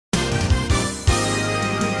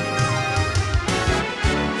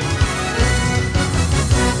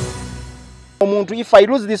Omuntu if I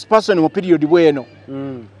lose this person mu period bweno.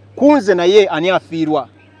 Kunze naye ani afiirwa.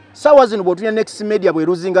 Sawa zino bwotunya next media bwe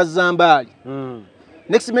ruzinga Zambali.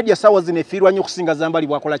 Next media sawa zino efiirwa nnyo kusinga Zambali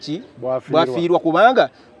bwakola ki? Bwafiirwa kubanga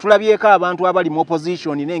tulabyeko abantu abali mu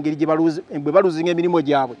opposition n'engeri gye baluzinga emirimu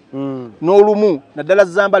gyabwe. N'olumu naddala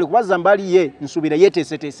Zambali kuba Zambali ye nsubira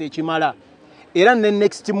yeteeseteese ekimala. Era ne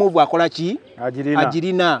next move akola ki?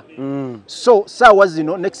 Agirina. So sawa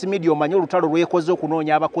zino next media omanyi olutalo lwekoze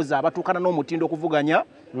okunoonya abakozi abatukana n'omutindo okuvuganya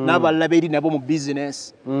n'abalala eri nabo mu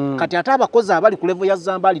business. Kati ate abakozi abali ku level ya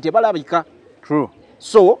Zambali tebalabika. True.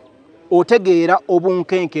 So otegeera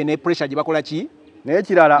obunkenke ne pressure gye bakola ki?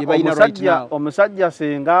 N'ekirala omusajja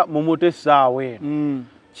senga mumutesaawe.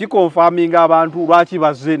 Kikonfirming abantu lwaki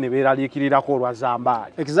bazze ne beeraliikirirako olwa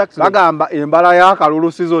Zambali. Exactly. Bagamba embala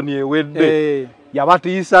y'akalulu season ewedde.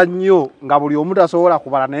 Yabatiisa nnyo nga buli omu tasobola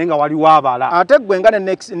kubala naye nga waliwo abala. Ate gwe nga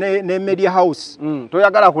ne media house.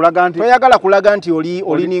 Toyagala kulaga nti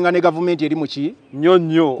oli ninga ne government eri mu ki?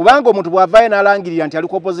 Nnyo. Kubanga omuntu bw'avaayo n'alangirira nti ali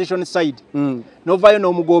ku opposition side. N'ovaayo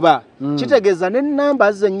n'omugoba. Kitegeeza ne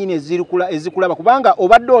nnamba zennyini ezikulaba kubanga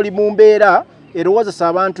obadde oli mu mbeera erowoozesa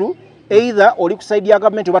abantu either oli ku side ya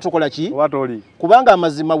government oba tokola ki? Kubanga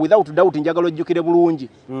amazima without doubt njagala ojjukire bulungi.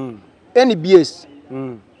 NBS.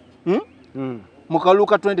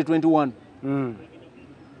 Mukaluka 2021.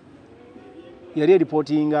 Yali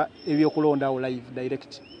reportinga ebyokulonda awo live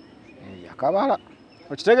direct. Yakabala.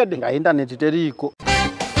 Okitegedde? Nga internet teriiko.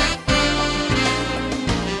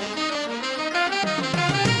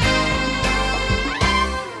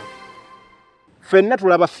 Fenna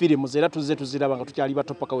tulaba firimu era tuzze tuziraba nga tukyali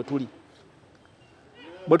bato paka we tuli.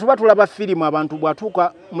 Bwe tuba tulaba firimu abantu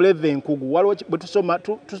bwatuuka mu level enkugu waliwo bwe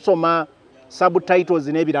tusoma subtitles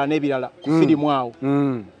n'ebirala ku firimu awo.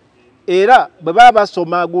 Era bwe baba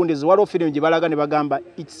basoma gundezi waliwo firimu gye balaga ne bagamba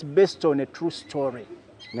it's based on a true story.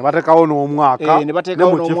 Ne bateekawo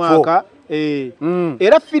n'omwaka.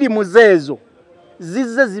 Era firimu zeezo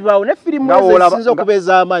zizze zibaawo ne firimu ezisinza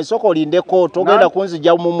okubeeza amaanyi soka olindeko togenda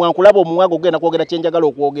kunzija mu mwangu kulaba omumwago ogenda kwogera kye njagala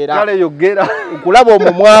okwogera. Kale yogera. Kulaba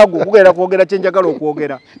omumwago kugenda kwogera kye njagala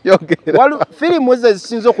okwogera. Yogera. Firimu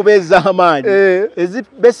ezisinza okubeeza amaanyi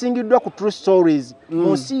ezibesingiddwa ku true stories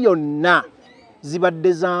mu nsi yonna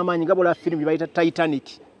zibadde z'amaanyi nga bola firimu bayita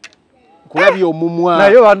Titanic. Kulabya omumwa.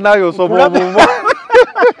 Naye bannayo osoma omumwa.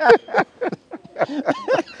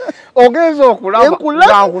 Ogenza okulaba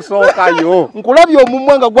ngakusookayo. Nkulabya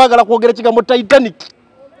omumwa nga gwagala kwogera kigambo Titanic.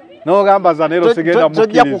 N'ogamba zanero sigenda mukkiriza.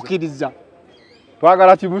 Tojja kukkiriza.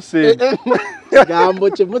 Twagala kimusente. Kigambo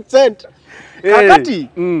kimusente. Kakati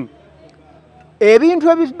ebintu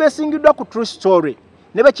ebibesingiddwa ku true story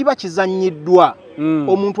ne bwe kiba kizannyiddwa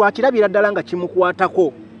omuntu akirabira ddala nga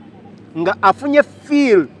kimukwatako nga afunye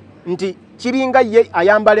feel nti kiringa ye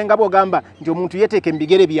ayambale nga bw'ogamba nti omuntu yeteeka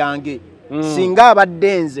embigere byange. Singa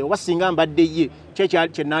abadde nze oba singa mbadde ye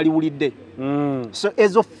kye naaliwulidde. So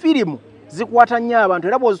ezo firimu zikwata nnyo abantu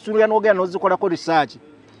era bw'ozitulira n'ogenda n'ozikolako research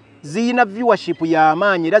ziyina viewership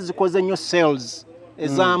y'amaanyi era zikoze nnyo sales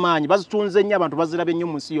ez'amaanyi bazitunze nnyo abantu baziraba ennyo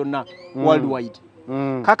mu nsi yonna worldwide.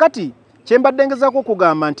 Kakati kye mbadde ngezaako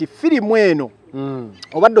okugamba nti firimu eno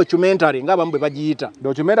oba documentary ng'abamu bwe bagiyita.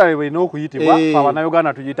 Documentary bw'erina okuyitibwa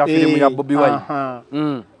Abannayuganda tugiyita firimu ya Bobi Wine.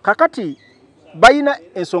 Kakati bayina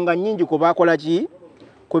ensonga nnyingi kwe baakola ki?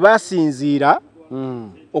 Kwe baasinziira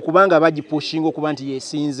okubanga bagipushinga okuba nti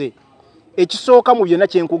yesinze. Ekisooka mu byonna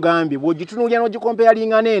kye nkugambye bw'ogitunuulira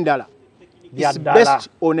n'ogikompeyalinga n'endala. It's based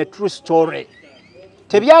on a true story.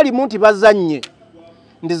 Tebyalimu nti bazannye.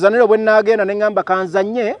 Ndizanira bwe nnaagenda ne ngamba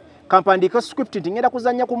kanzannye kampandiika script nti ngenda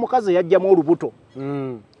kuzannya ku mukazi eyajjamu olubuto.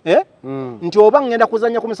 Nti oba ngenda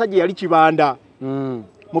kuzannya ku musajja yali kibanda.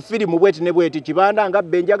 Mu firimu bweti ne bweti kibanda nga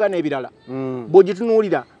benjaga n'ebirala.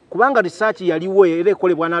 Bw'ogitunuulira kubanga research yaliwo era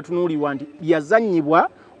ekolebwa n'atunuulirwa nti byazannyibwa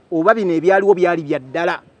oba bino ebyaliwo byali bya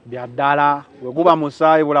ddala. We guba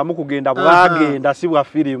musaayi bulamu kugenda bwagenda si bwa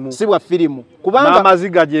firimu. Kubanga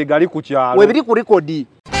n'amaziga gye gali ku kyalo. We biri ku rekodi.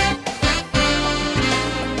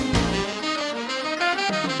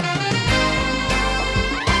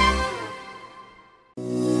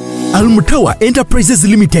 Almutawa Enterprises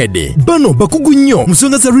Limited bano bakugu nnyo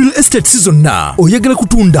musonga za real estate season na oyagala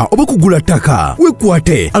kutunda oba kugula ttaka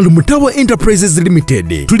wekwate Almutawa Enterprises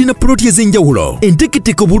Limited tulina ploti ez'enjawulo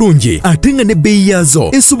enteketeko bulungi ate nga ne bbeeyi yaazo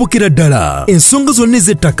esobokera ddala ensonga zonna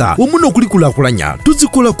ez'ettaka wamu n'okulikulaakulanya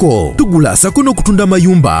tuzikolako tugula sako n'okutunda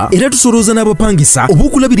amayumba era tusolooza n'abapangisa oba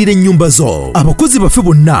okulabirira ennyumba zo abakozi baffe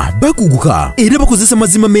bonna bakuguka era bakozesa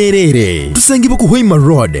mazima meereere tusangibwa ku Hoima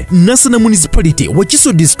Road Nasana Municipality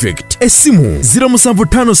Wakiso District Connect. Essimu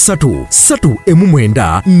 0753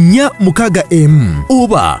 3 4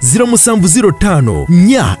 oba 0705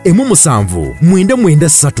 4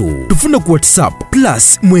 973. Tufuna ku WhatsApp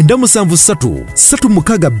plus 973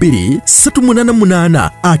 362 388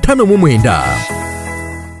 59.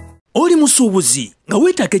 Oli musuubuzi nga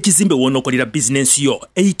weetaaga ekizimbe w'onookolera bizinensi yo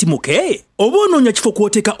eyitimuke oba onoonya kifo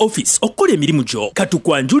kw'oteeka office okukola emirimu gyo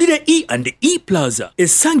katukwanjulire E&E Plaza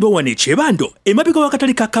essangibwa wano e Kyebando emabega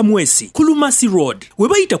w'akatale ka Kamwesi ku Lumasi Road we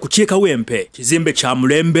bayita ku Kyekawempe. Kizimbe kya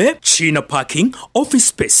mulembe, kiina parking, office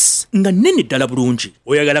space nga nnene ddala bulungi.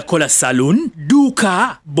 Oyagala kola saloon,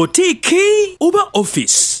 duuka, boutique oba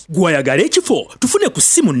office. Gw'ayagala ekifo tufune ku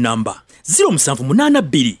ssimu namba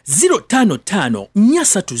 0782 055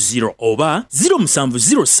 430 oba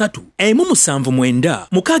 0703 179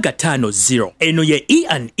 650. Eno ye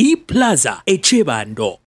E&E Plaza e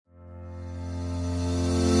Kyebando.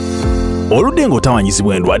 Oludde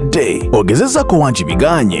ng'otawanyizibwa endwadde ogezezzaako wangi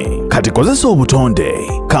biganye kati kozesa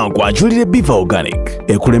obutonde kankwanjulire Biva Organic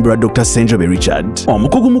ekulemberwa Dr. Senjobe Richard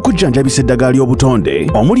omukugu mu kujjanjabisa eddagala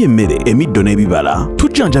ly'obutonde omuli emmere emiddo n'ebibala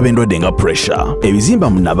tujjanjaba endwadde nga pressure ebizimba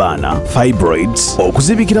mu nabaana fibroids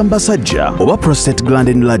okuzibikira mu basajja oba prostate gland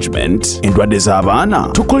enlargement endwadde z'abaana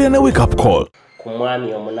tukolera ne wake up call ku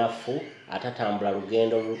mwami omunafu atatambula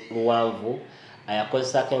lugendo luwanvu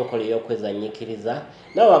ayakozesako enkola ey'okwezannyikiriza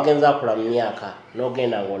nawe wagenza akula mu myaka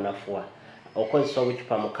n'ogenda ng'onafuwa okozesa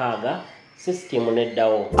obucupa 6 sisitimu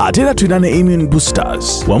neddawo. Ate era tulina ne immune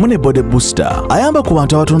boosters wamu ne body booster ayamba ku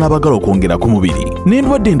bantu abatono abagala okwongera ku mubiri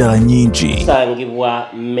n'endwadde endala nnyingi. Tusangibwa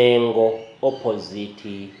Mengo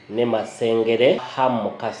opposite ne Masengere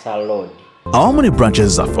Hamukasa Road. Awamu ne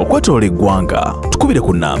branches zaffe okwetoloola eggwanga tukubire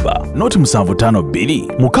ku namba noti 752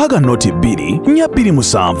 6 noti 2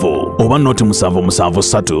 427 oba noti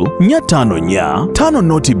 773 454 5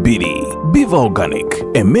 noti 2. Biva Organic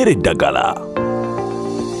emmere eddagala.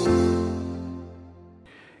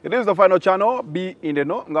 It is the final channel, Be in the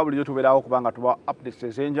Know. Nga bulijjo tubeerawo kubanga tuba updates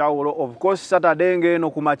ez'enjawulo. Of course, Saturday ng'eno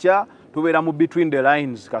ku makya tubeera mu Between the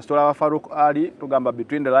Lines. Kasitola wa Farouk Ali tugamba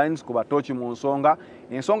Between the Lines kuba tochi mu nsonga.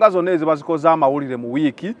 Ensonga zonna eziba zikoze amawulire mu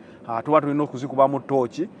wiiki tuba tulina okuzikuba mu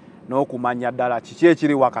tochi n'okumanya ddala kiki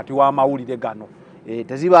ekiri wakati w'amawulire gano.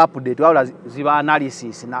 Teziba update wabula ziba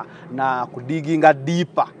analysis na kudiginga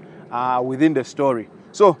deeper within the story.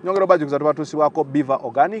 So, nyongera bajukiza tuba tusibwako Biva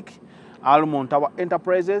Organic, Almond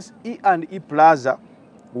Enterprises, E&E Plaza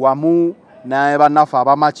wamu na banafa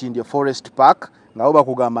abamakindye Forest Park nga oba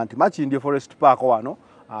kugamba nti makindye Forest Park wano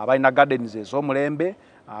balina gardens ez'omulembe,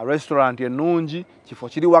 restaurant ennungi, kifo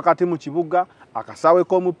kiri wakati mu kibuga, akasawe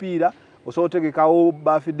k'omupiira, osobola otegekawo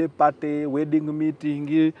birthday party, wedding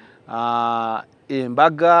meeting,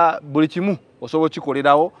 embaga, buli kimu osobola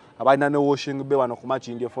kikolerawo. Abalina ne washing bay wano ku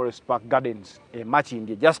Makindye Forest Park Gardens,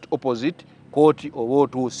 Makindye just opposite kooti oba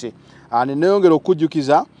otuuse. Neneyongera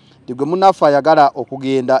okujjukiza nti gwe munaffe ayagala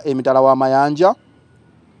okugenda emitala w'amayanja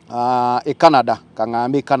Canada,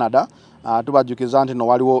 kaŋŋambe Canada, tubajjukiza nti no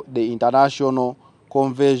waliwo the International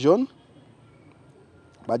Convention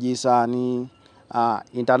bagisaani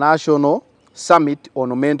International Summit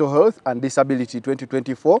on Mental Health and Disability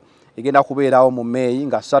 2024 egenda kubeerawo mu May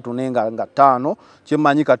nga 3 nenga 5.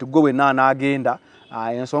 Kyemmanyi kati gwe wenna anaagenda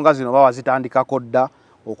ensonga zino baba zitandikako dda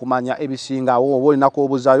okumanya ebisingawo oba olinako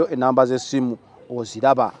obuzaayo enamba z'essimu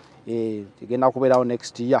oziraba. Egenda kubeerawo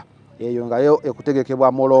next year. Eyo nga yo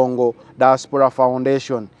ekutegekebwa Mulongo Diaspora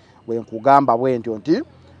Foundation. Bwenkugamba bwe ntyo nti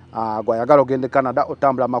gwayagala ogende Canada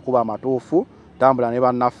otambula amakubo amatuufu, tambula ne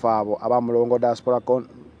bannaffe abo aba Mulongo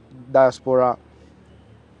Diaspora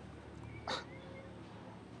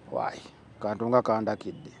why kantunga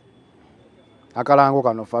kandakidde akalango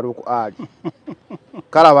kano Faruku Ali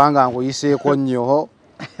kalabanga nguyiseeko nnyo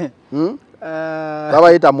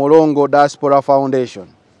babayita Mulongo Diaspora Foundation.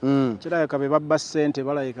 Kirayika be babba ssente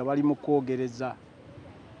balayika bali mu kwogereza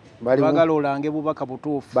bagala olange bubaka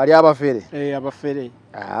butuufu bali abafere abafere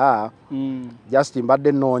just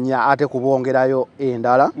mbadde nnoonya ate kubongerayo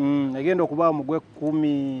endala egenda okuba mu gwe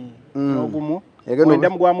 11 mwenda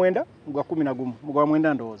mugwa mwenda mugwa 11 mugwa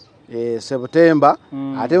mwenda ndowooza September.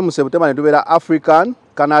 Ate mu September ne tubeera African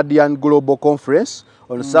Canadian Global Conference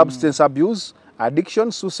on Substance Abuse,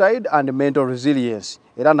 Addiction, Suicide and Mental Resilience.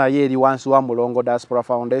 Era naye eri wansi wa Mulongo Diaspora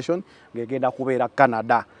Foundation ngegenda kubeera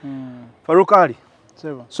Canada. Farouk Ali,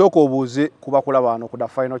 sooka obuuze kuba kulaba wano ku the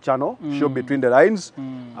final channel show Between the Lines.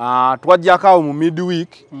 Twajjako mu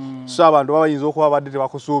midweek so abantu babayinza okuba badde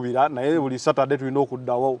tebakusuubira naye buli Saturday tulina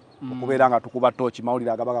okuddawo okubeera nga tukuba tochi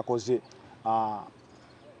mawulire agabagakoze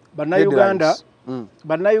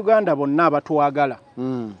Bannayuganda bonna abatwagala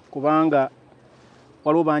kubanga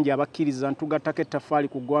waliwo bangi abakkiriza ntugattako ettaffaali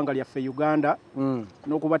ku ggwanga lyaffe Uganda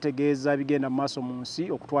n'okubategeeza bigenda mu maaso mu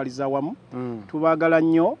nsi okutwaliza awamu. Tubaagala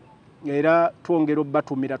nnyo era twongera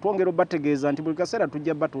obbategeeza nti buli kaseera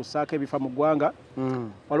tujja batuusaako ebifa mu ggwanga.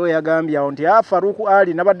 Waliwo yagambye awo nti Farouk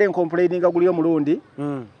Ali nabadde nkomplaininga guli omulundi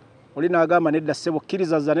oli n'agamba nedda ssebo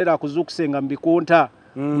kkiriza zanera akuzuukusenga mu bikunta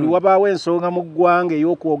buli wabaawo ensonga mu ggwanga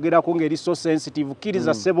ey'okwogerako ng'eri so sensitive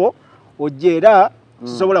kkiriza ssebo ojja era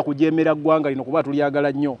sisobola kujeemera ggwanga lino kuba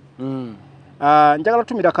tulyagala nnyo. Njagala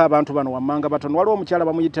tutumirako abantu bano wammanga batono. Waliwo omukyala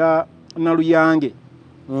bamuyita Naluyange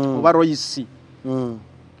oba Royce.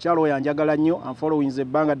 Kyalo yanjagala nnyo unfollowinze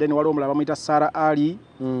ebbanga then waliwo omulala bamuyita Sarah Ali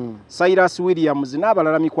Cyrus Williams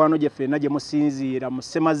n'abalala mikwano gye ffenna gye musinziira mu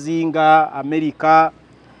Ssemazinga, America,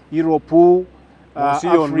 Europe,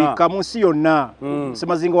 Africa, mu nsi yonna.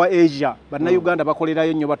 Ssemazinga wa Asia bannayuganda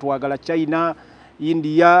bakolerayo nnyo batwagala. China,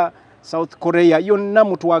 India, South Korea yonna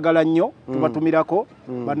mutwagala nnyo tubatumirako.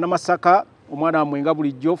 Bannamasaka omwana wamwe nga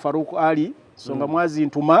bulijjo Farouk Ali songa mwazi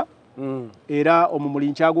ntuma era omumuli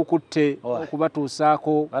nkyagukutte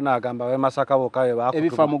okubatuusaako banagamba we Masaka bokawe bakutuma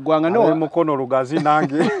ebifa mu ggwanga no mukono lugazi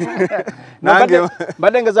nange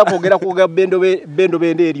badde ngeza kwogera ku bendo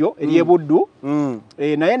bende eryo eryebuddu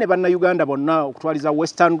naye ne bannayuganda bonna okutwaliza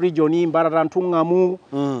Western Region Mbarara Ntungamu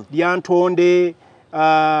Lyantonde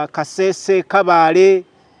Kasese Kabale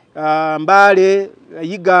Mbale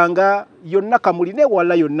Yiganga yonna Kamuli ne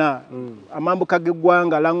wala yonna amambuka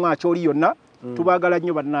g'eggwanga Lang'wa Acholi yonna tubaagala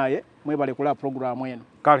nnyo bannaye mwebale kula programu eno.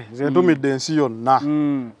 Kale nze ntumidde ensi yonna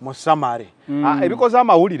mu Samare. Ebikoze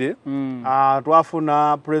amawulire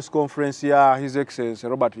twafuna press conference ya His Excellency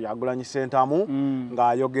Robert Yagulanyi Ssentamu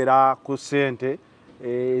ng'ayogera ku ssente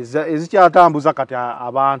ezikyatambuza kati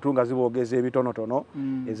abantu nga ziboogeza ebitonotono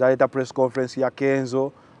ezaleeta press conference ya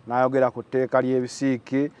Kenzo n'ayogera ku tteeka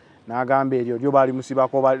ly'ebisiiki n'agamba eryo lyo baali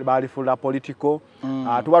musibako baalifuula political.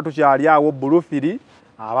 Tuba tukyali awo bulufiri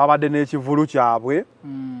ababadde n'ekivulu kyabwe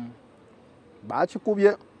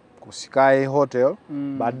bakikubye ku Sky Hotel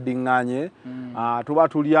baddiŋŋanye. Tuba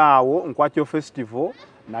tuli awo Nkwakyo Festival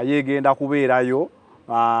naye egenda kubeerayo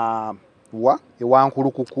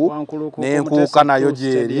Ewankulukuku n'enkuuka nayo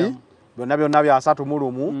gyeri byonna byonna bya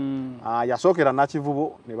 31. Yasookera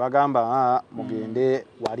Nakivubo ne bagamba mugende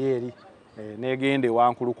wali eri negende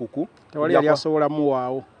Ewankulukuku tewali yali asobola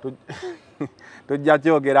muwaawo tujja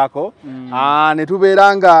kyogerako. Ne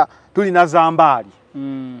tubeera nga tulina Zambali.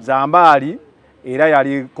 Zambali era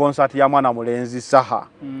yali concert ya mwana mulenzi Saha.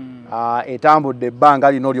 Etambudde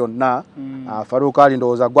ebbanga lino lyonna. Farouk Ali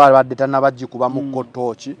ndowooza gwabadde tannabagikuba mu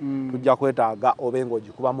kotooki. Tujja kwetaaga obenga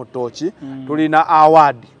ogikuba mu ttooki. Tulina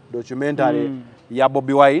award documentary ya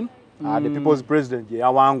Bobi Wine the People's President gye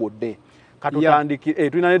Ewangudde. Katutandikire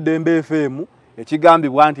tulina ne Dembe FM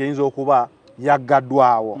ekigambibwa nti eyinza okuba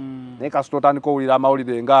yaggaddwawo naye kasita otandika owulira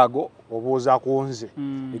amawulire ngaago obuuza ku nze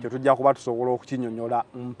ekyo tujja kuba tusobola okukinyonyola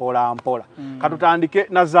mpola mpola. Katutandike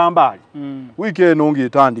na Zambali. Wiiki eno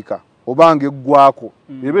ng'etandika oba ng'eggwako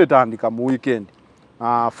eba etandika mu weekend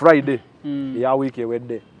Friday eya wiiki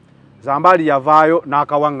ewedde. Zambali yavaayo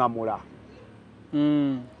n'akawaŋŋamula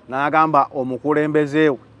n'agamba omukulembeze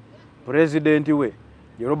we pulezidenti we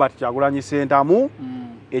ye Robert Kyagulanyi Ssentamu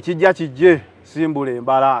ekijja kijje simbula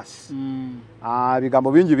embalaasi.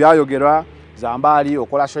 Bigambo bingi byayogerwa. Zambali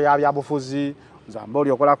okola show ya byabufuzi,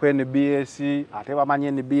 Zambali okola ku NBS ate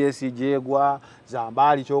bamanyi NBS gyegwa.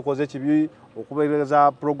 Zambali kyokoze kibi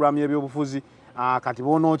okubeereza program y'ebyobufuzi kati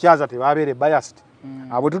bono okyaza tebabeere biased.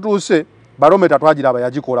 Bwe tutuuse barometa twagiraba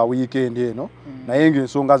yagikola weekend eno naye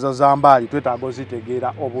ng'ensonga za Zambali twetaaga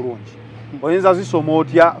ozitegeera obulungi. Oyinza zisoma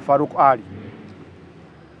otya Farouk Ali?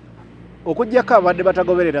 Okujjako abadde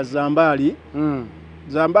batagoberera Zambali.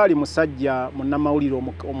 Zambali musajja munnamawulire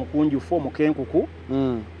omukunjufu omukenkuku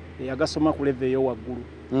yagasoma ku level ey'owaggulu.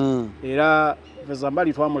 Era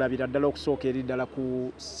Zambali twamulabira ddala okusooka eri ddala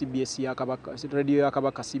ku CBS ya Kabaka, radio ya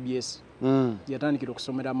Kabaka CBS. Yatandikira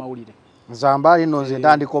okusomera amawulire. Zambali nno nze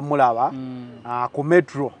ntandika omulaba ku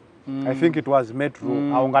Metro. I think it was Metro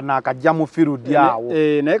awo nga nakajja mu field yawo.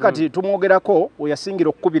 Naye kati tumwogerako oyasingira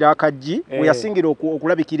okukubira akajji oyasingira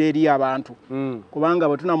okulabikira eri abantu kubanga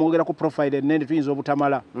bwe tunamwogera ku profile ennene tuyinza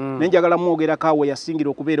obutamala. Naye njagala mwogerako awo yasingira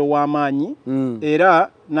okubeera ow'amaanyi era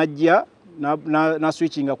najja na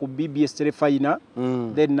switchinga ku BBS Telefina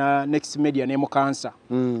then Next Media ne Mukansa.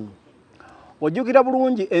 Ojjukira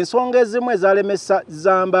bulungi ensonga ezimu ezalemesa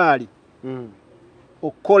Zambali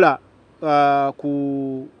okukola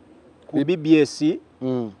ku BBS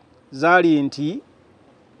zaali nti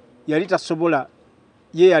yali tasobola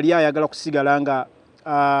ye yali ayagala kusigala nga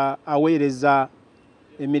aweereza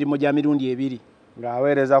emirimu gya mirundi ebiri.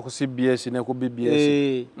 ng'aweereza ku CBS ne ku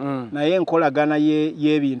BBS. Naye enkolagana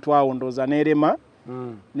y'ebintu awo ndooza n'erema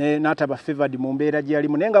n'ataba favored mu mbeera gye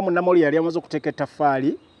yalimu naye nga munnamawulire yali amaze okuteeka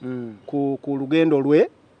ettaffaali ku lugendo lwe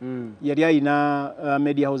yali alina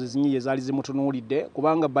media houses nnyingi ezaali zimutunuulidde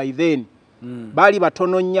kubanga by then baali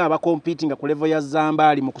batono nnyo abakompitinga ku level ya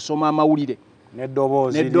Zambali mu kusoma amawulire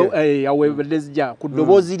n'eddoboozi lye ku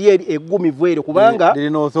ddoboozi lye eggumivu eryo kubanga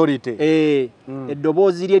lirina authority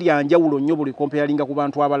eddoboozi lye lya njawulo nnyo buli comparinga ku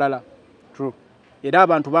bantu abalala. True. Era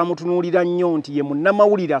abantu bamutunuulira nnyo nti ye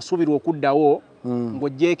munnamawulire asuubirwa okuddawo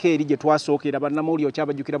ng'oggyeko eri gye twasookera bannamawulire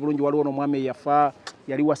okyabajjukira bulungi waliwo n'omwami eyafa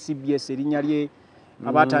yali wa CBS erinnya lye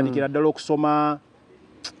abaatandikira ddala okusoma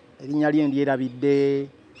erinnya lye ndyerabidde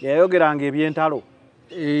yayogeranga eby'entalo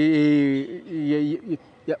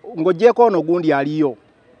ng'oggyeko ono gundi aliyo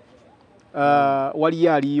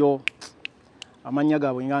waliyo aliyo amannya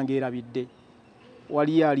gaabwe nga ngeerabidde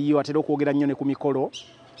waliyo aliyo atera okwogera nnyo ne ku mikolo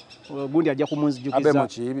gundi ajja kumunzijukiza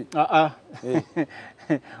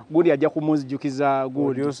gundi ajja kumunzijukiza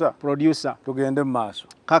producer tugende mu maaso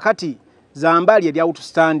kakati Zambali yali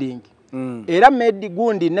outstanding era Medi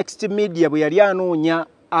gundi next media bwe yali anoonya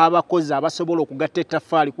abakozi abasobola okugatta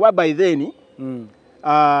ettaffaali kuba by then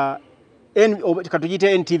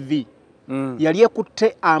katugiyite NTV yali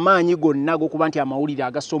ekutte amaanyi gonna g'okuba nti amawulire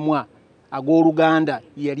agasomwa ag'Oluganda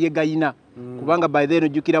yali egayina kubanga by then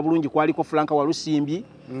ojjukira bulungi kwaliko Franka Walusimbi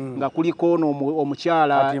nga kuliko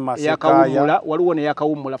omukyala eyakawummula waliwo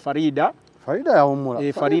neyakawummula Farida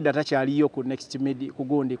yawummula Farida takyaliyo ku next media ku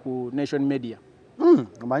gundi ku Nation Media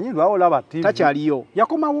amanyi lwawo laba TV takyaliyo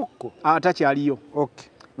yakomawokko takyaliyo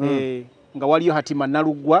okay nga waliyo Hatima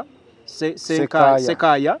Nalugwa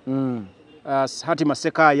Sekaya Hatima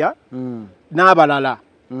Sekaya n'abalala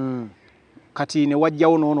kati ne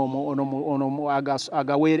wajjawo n'ono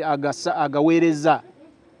agaweereza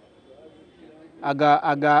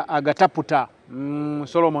agataputa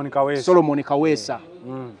Solomon Kaweesa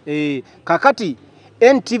kakati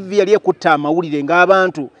NTV yali ekutta amawulire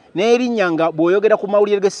ng'abantu n'erinnya nga bw'oyogera ku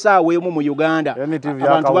mawulire g'essaawa emu mu Uganda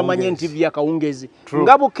abantu bamanye NTV akawungezi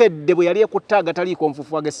nga bukedde bwe yali ekutta agataliiko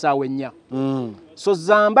nfufu ag'essaawa ennya so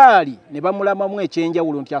Zambali ne bamulamamu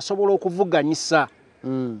ekyenjawulo nti asobola okuvuganyisa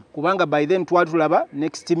kubanga by then twali tulaba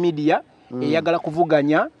next media eyagala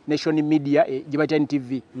kuvuganya Nation Media gye bayita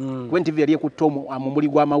NTV kuba NTV yali ekutta omumuli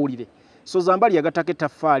gw'amawulire so Zambali yagattako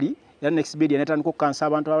ettaffaali era next media netandika okukansa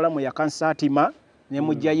abantu abalamu yakansa Hatima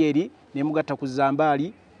nemujjayo eri nemugatta ku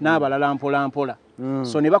Zambali n'abalala mpola mpola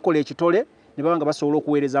so ne bakola ekitole ne babanga basobola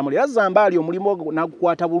okuweereza amuli era Zambali omulimu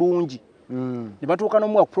nagukwata bulungi ne batuuka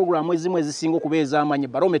n'omuwa ku programu ezimu ezisinga okubeeza amanyi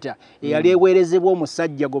barometer eyali eweerezebwa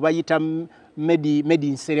omusajja gwe bayita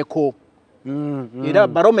Medi Nsereko era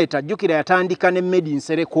barometer jjukira yatandika ne Medi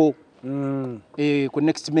Nsereko ku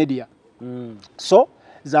next media so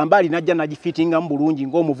Zambali najja nagifitinga mu bulungi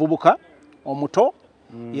ng'omuvubuka omuto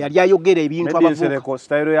yali ayogera ebintu abavubuka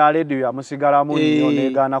style ya radio yamusigalamu nnyo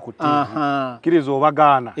negaana ku TV kirizo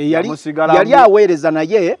obagaana yamusigalamu yali aweereza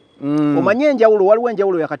naye omanye enjawulo waliwo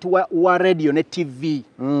enjawulo yakati wa radio ne TV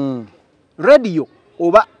radio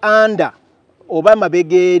oba under oba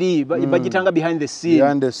mabegeeri bagitanga behind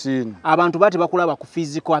the scene abantu bate bakulaba ku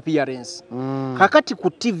physical appearance kakati ku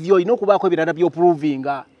TV olina okubaako ebirala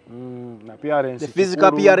by'oprovinga appearance, the physical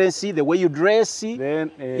appearance, the way you dress,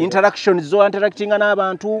 then, interactions zo interacting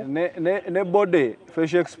n'abantu ne body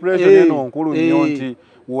facial expression eno nkulu nnyo nti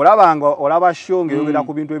olaba shonge yogera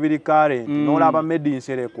ku bintu ebiri current n'olaba Medi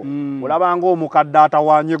Nsereko olabanga omukadde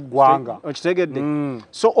atawanye eggwanga okitegedde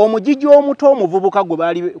so omujiji omuto omuvubuka gwe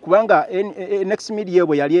baali kubanga next media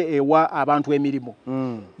bwe yali ewa abantu emirimu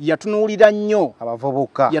yatunuulira nnyo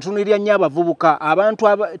abavubuka abantu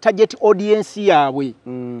target audience yaabwe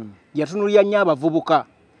yatunuulira nnyo abavubuka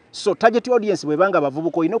so target audience bwe banga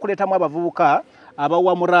abavubuka olina okuleetamu abavubuka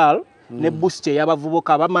abawa moral ne boost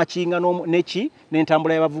y'abavubuka abamatchinga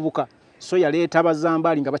n'entambula y'abavubuka so yaleeta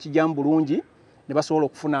abazambali nga bakijjamu bulungi ne basobola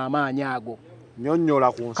okufuna amaanyi ago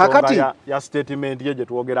nnyonnyola ku nsonga ya statement ye gye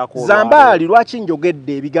twogerako Zambali lwaki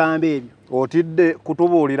njogedde ebigambo ebyo otidde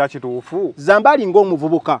kutubuulira kituufu Zambali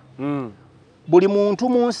ng'omuvubuka buli muntu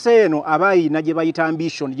mu nsi eno aba ayina gye bayita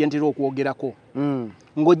ambition gye ntera okwogerako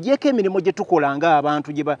ng'oggyeko emirimu gye tukola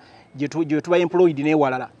ng'abantu gye tuba employed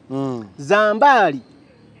n'ewalala Zambali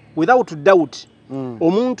without doubt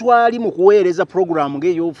omuntu ali mu kuweereza program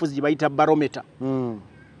ng'ey'obufuzi gye bayita barometer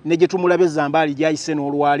ne gye tumulabe Zambali gyayise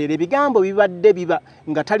n'olwaleero ebigambo bibadde biba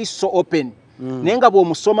nga tali so open naye nga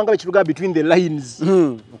bw'omusoma nga bekitugaa between the lines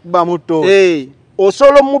okuba muto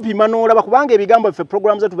osobola omupima n'olaba kubanga ebigambo ffe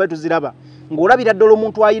program zetu bali tuziraba ng'olabira ddala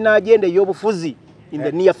omuntu ayina agenda ey'obufuzi in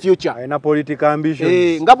the near future. Aina political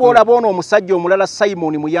ambitions. Nga bw'olaba ono omusajja omulala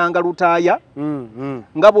Simon Muyanga Lutaaya.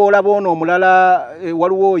 Nga bw'olaba ono omulala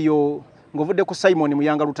waliwo oyo ng'ovudde ku Simon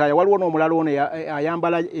Muyanga Lutaaya waliwo n'omulala ono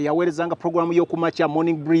ayambala yaweerezanga programu y'okumakya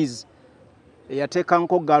Morning Breeze. Yateeka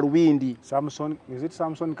nko Galubindi. Samson, is it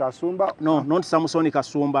Samson Kasumba? No, not Samson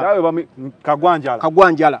Kasumba. Yawe Kagwanjala.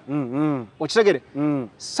 Kagwanjala. Okitegere?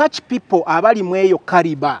 Such people abali mu eyo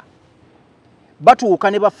kaliba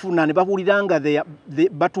batuuka ne bafuna ne babuliranga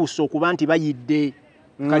batuuse okuba nti bayidde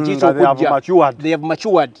kakiiko okujja. They have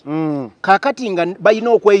matured. Kaakati nga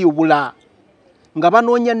balina okweyubula nga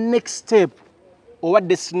banoonya next step owa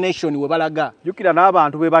destination we balaga. Jukira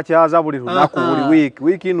n'abantu be bakyaza buli lunaku buli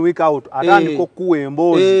week in week out atandika okuwa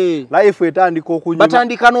emboozi life etandika okunyuma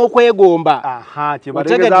batandika n'okwegomba. Kye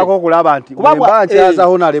bategezaako okulaba nti wemba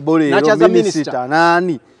nkyazaho na lebolero minisita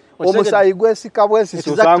nani omusayi gwesika bwesisi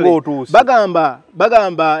osanga otuusi. Bagamba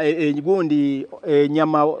gundi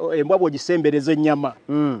ennyama embwa bw'ogisembereza ennyama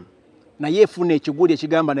naye efuna ekiguli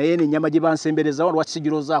ekigamba naye n'ennyama gye bansemberezawo lwaki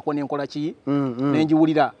sigirozaako n'enkola ki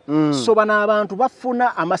n'enjiwulira. So bano abantu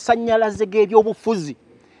bafuna amasannyalaze g'ebyobufuzi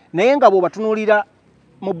naye nga bw'obatunuulira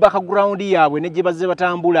mu background yaabwe ne gye bazze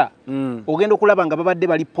batambula ogenda okulaba nga babadde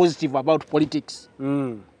bali positive about politics.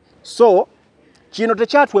 So kino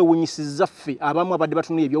tekyatwewunyisizza ffe abamu abadde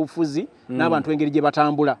batunulira ebyobufuzi n'abantu engeri gye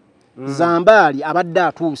batambula. Zambali abadde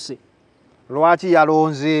atuuse. Lwaki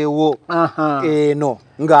yalonzeewo eno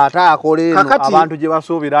ng'ate akola eno abantu gye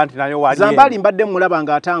basuubira nti nayo wali Zambali mbadde mulaba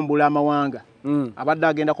ng'atambula amawanga abadde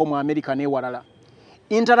agendako mu America n'ewalala.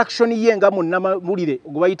 Interaction ye nga munnamawulire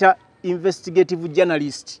gwe bayita investigative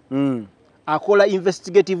journalist akola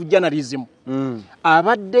investigative journalism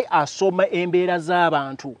abadde asoma embeera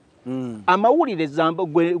z'abantu. Amawulire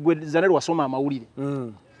gwe zanero wasoma amawulire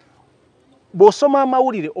bw'osoma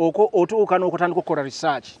amawulire otuuka n'okutandika okukola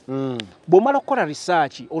research. Bw'omala okukola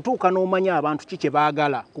research otuuka n'omanya abantu ki kye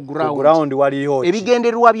baagala ku ground waliyo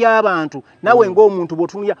ebigendererwa by'abantu nawe ng'omuntu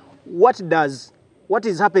bw'otunulya what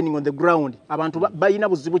is happening on the ground abantu balina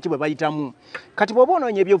buzibu ki bwe bayitamu. Kati bw'oba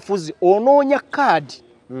onoonya ebyobufuzi onoonya kaadi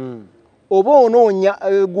oba onoonya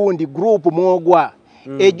gundi group mwogwa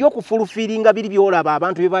egy'okufulufiringa biri by'olaba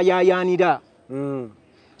abantu bye bayaayaanira.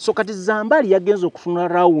 So kati Zambali yagenza okufuna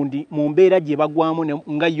rawundi mu mbeera gye bagwamu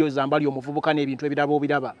nga yo Zambali omuvubuka n'ebintu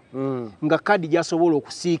ebiraba nga kadi gy'asobola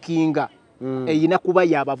okusiikinga eyina kuba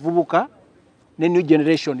y'abavubuka ne new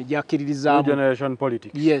generation gy'akkiririzaamu. New generation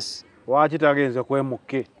politics. Yes. Lwaki tagenze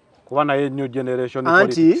kwemukke kuba naye new generation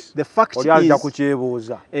politics. The fact is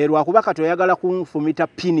kukyebuuza lwakuba kati oyagala kunfumita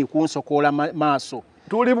pini kunsokoola maaso.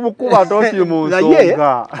 Tuli bukuba toki mu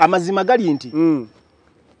nsonga. Amazima gali nti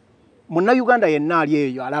Muna Uganda yenna ali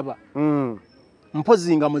eyo alaba.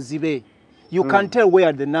 Mpozi nga muzibe. You can tell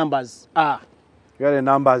where the numbers are. Where the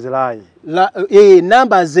numbers lie.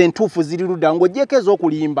 Numbers entuufu ziri ludda ng'ogyeko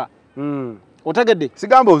ez'okulimba. Otegedde?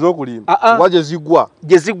 Sigamba ez'okulimba. Kuba gye zigwa.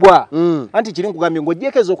 Gye zigwa. Anti kiri nkugambye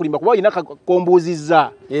ng'ogyeko ez'okulimba kuba olina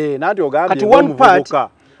kakombuuzizza. Nanti ogambye kati one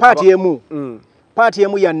part emu. Party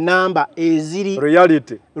emu ya number eziri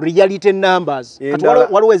reality numbers. Kati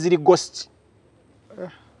waliwo eziri ghost.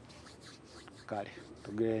 Kale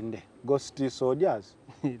tugende ghost soldiers.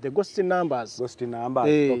 The ghost numbers. Ghost numbers.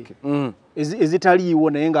 Okay. Ezitaliiwo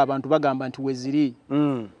naye nga abantu bagamba nti weziri.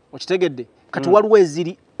 Okitegedde? Kati waliwo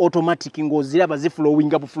eziri automatic ng'oziraba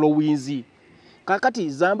ziflowing up flowings. Kakati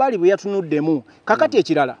Zambali bwe yatunuddemu. Kakati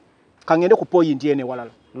ekirala kangende ku point ene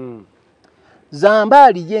walala.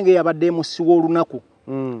 Zambali yenge yabadde musiwo olunaku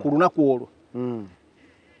ku lunaku olwo.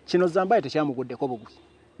 Kino Zambali tekyamuguddeko bugwi.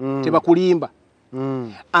 Tebakulimba.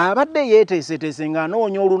 Abadde yeeteeseteese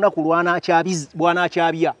ng'anoonya olunaku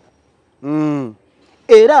bw'anaakyabya.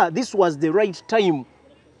 Era this was the right time.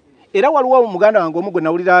 Era waliwo muganda wange omu gwe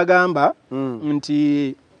nawulira agamba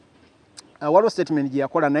nti waliwo statement gye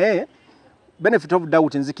yakola naye benefit of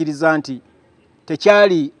doubt nzikiriza nti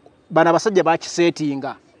tekyali bano abasajja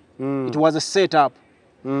bakisetinga. It was a setup.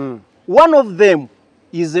 One of them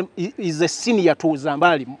is a senior to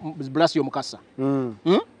Zambali, Blasio Mukasa.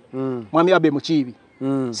 Mwami Abe Muchibi.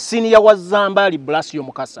 Senior wa Zambali, Blasio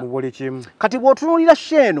Mukasa. Kati bw'otunuulira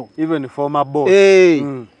Sheno. Even former boss.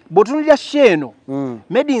 Bw'otunuulira Sheno.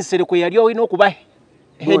 Medi Nsere kwe yali olina okuba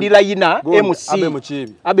headliner MC.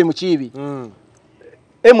 Abe Muchibi.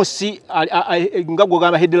 MC nga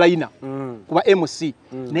gw'ogamba headliner. Kuba MC.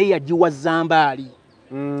 Naye yagiwa Zambali.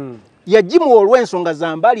 Yajimu olw'ensonga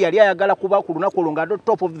Zambali yali ayagala kuba ku lunaku olwo nga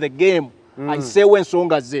top of the game. Ayiseewo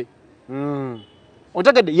ensonga ze.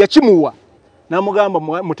 Otegedde yakimuwa n'amugamba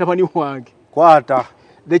mutabani wange. Kwata.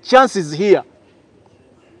 The chance is here.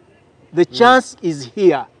 The chance is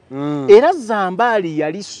here. Era Zambali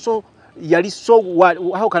yali so yali so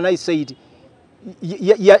how can I say it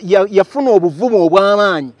yafuna obuvumu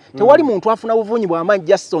obw'amaanyi tewali muntu afuna obuvunyi bw'amaanyi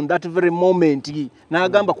just on that very moment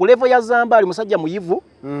n'agamba ku level ya Zambali musajja muyivu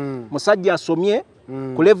musajja asomye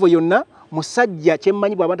ku level yonna musajja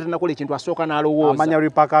kyemmanyi bw'abantu tanakola ekintu asooka n'alowooza amanya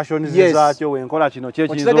repercussions zaakyo wenkola kino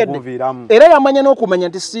kyekiyinza okuviiramu era yamanya n'okumanya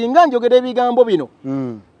nti singa njogera ebigambo bino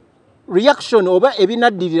reaction oba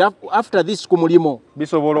ebinaddirira after this ku mulimo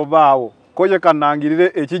bisobola obaawo koje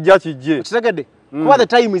kannangirire ekijja kijje kitegedde kuba the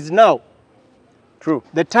time is now. True.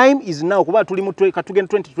 The time is now kuba tuli mu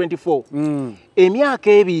katugenda 2024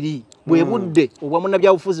 emyaka ebiri bwe budde obwa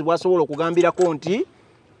munnabyabufuzi bwasobola okugambirako nti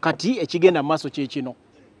kati ekigenda maaso kye kino.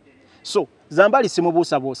 So Zambali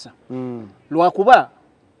simubuusabuusa lwakuba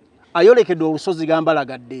ayolekedde olusozi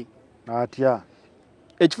gambalagadde atya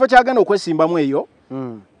ekifo kyagenda okwesimbamu eyo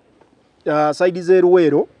saidi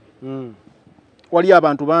z'eruweero wali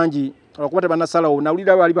abantu bangi lwakuba tebannasalawo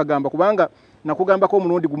nawulira baali bagamba kubanga nakugambako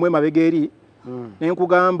omulundi gumwe mabega eri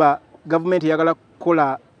nenkugamba government yagala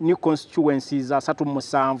kukola new constituencies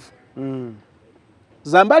 37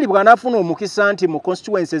 Zambali bw'anaafuna omukisa nti mu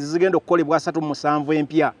constituencies zigenda okukolebwa 37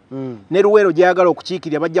 empya ne Luweero gyayagala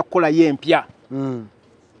okukiikirira bajja kukolayo empya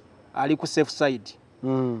ali ku safe side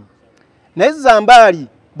naye Zambali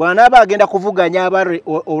bw'anaaba agenda kuvuganya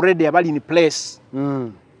already abali in place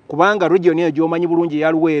kubanga region eyo gy'omanyi bulungi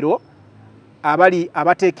ya Luweero abali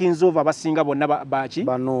abatekinze over abasinga bonna baki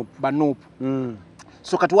banupu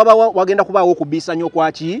so kati wagenda kubaawo okubiisanya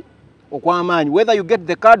okwaki okw'amaanyi whether you get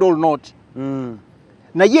the card or not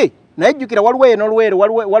naye jjukira waliwo eno Luweero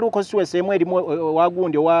waliwo constituency emu erimu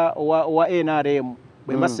wagundi wa NRM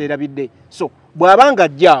bwe mbaseerabidde so bw'abanga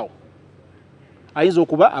ajjaawo ayinza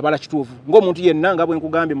okuba abala kituufu ng'omuntu yenna nga bwe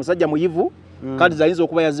nkugambye musajja muyivu kadi zayinza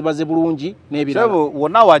okuba yazibaze bulungi n'ebirala sebo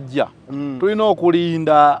wonna wajja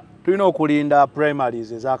tulina okulinda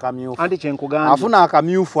primaries ez'akamyufu anti kyenkugambye afuna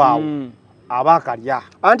akamyufu awo aba akalya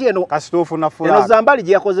anti eno kasitoofu na fulaga eno Zambali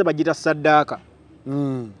gye yakoze bagita saddaaka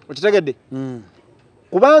okitegedde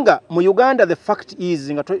kubanga mu Uganda the fact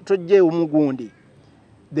is nga tojje omugundi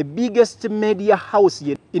the biggest media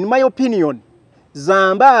house in my opinion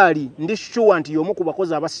Zambali ndi sure nti yomu ku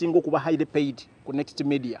bakozi abasinga okuba highly paid ku next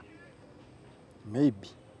media maybe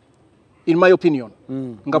in my opinion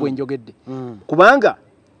nga bwe njogedde kubanga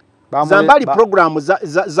Zambali program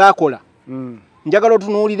zakola njagala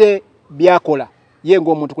otunuulire byakola ye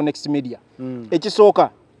ng'omuntu ku next media ekisooka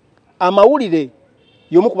amawulire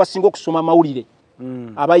yomu ku basinga okusoma amawulire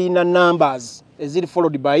abayina numbers eziri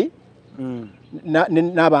followed by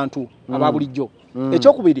n'abantu aba bulijjo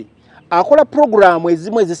ekyokubiri akola programu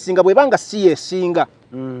ezimu ezisinga bwebanga si yesinga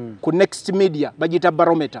ku next media bagita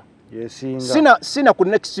barometer sina ku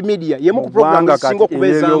next media yemu ku programu ezisinga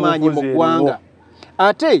okubeeza amaanyi mu ggwanga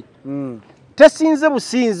ate tesinze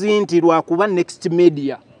businzi nti lwakuba next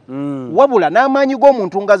media wabula n'amaanyi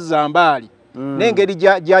g'omuntu nga Zambali n'engeri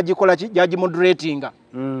gyagikola ki gyagimoderatinga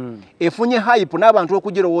efunye hype n'abantu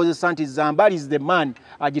okugirowoozesa nti Zambali is the man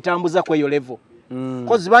agitambuza ku eyo level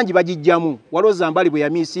kozi bangi bagijjamu waliwo Zambali bwe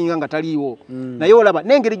yamiisinga nga taliiwo naye olaba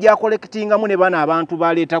n'engeri gyakolektingamu ne bana abantu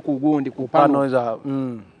baleeta ku gundi ku pano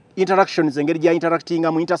interactions engeri gya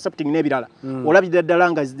interactingamu intercepting n'ebirala olabira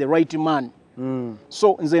ddala nga is the right man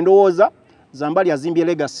so nze ndowooza Zambali azimbye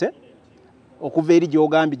legacy okuva eri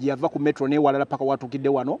gy'ogambye gye yava ku metro n'ewalala paka watuukidde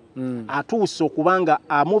wano atuuse okubanga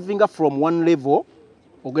amovinga from one level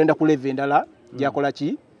ogenda ku level endala gyakola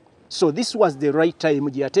ki so this was the right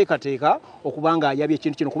time gye yateekateeka okubanga ayabye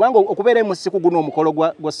ekintu kino kubanga okubeera mu siku guno omukolo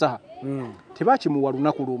gwa saha tebakimuwa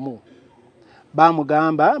lunaku lumu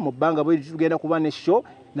baamugamba mu bbanga bwe tugenda kuba ne show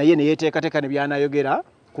naye ne yeeteekateeka ne byanayogera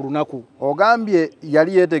ku lunaku ogambye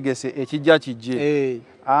yali yeetegese ekijja kijje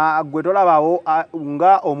gwe tolabaawo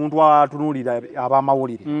nga omuntu atunuulira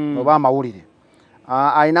ab'amawulire oba amawulire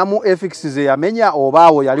ayinamu efix ze yamenya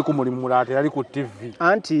obaawo yali ku mulimu mulala teyali ku TV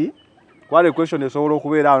anti kwale question esobola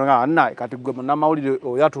okubeera awo nga anna kati gwe munnamawulire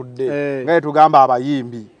oyatudde nga yetugamba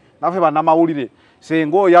abayimbi naffe bannamawulire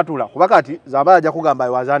senga oyatula kuba kati Zambali ajja kugamba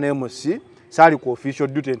ewazaana MC saali ku official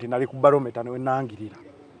duty nti nali ku barometer newe nangirira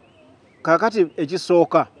kakati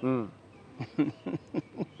ekisooka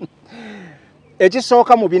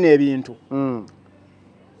ekisooka mu bino ebintu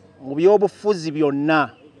mu byobufuzi byonna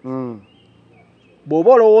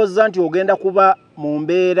bw'oba olowooza nti ogenda kuba mu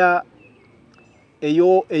mbeera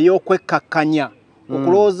ey'okwekkakkanya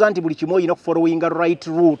okulowooza nti buli kimu olina okufollowinga right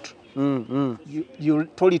route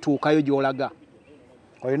tolituukayo gy'olaga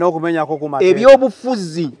olina okumenyako ku mateeka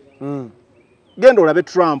ebyobufuzi genda olabe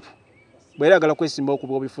Trump bw'era agala kwesimbawo ku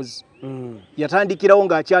byobufuzi yatandikirawo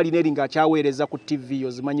ng'akyalina eri ng'akyaweereza ku TV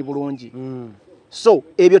ozimanyi bulungi so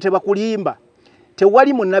ebyo tebakulimba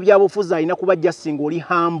tewali munnabyabufuzi alina kuba jassinga oli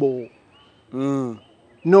humble.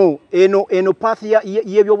 No, eno path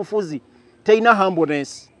y'ebyobufuzi teina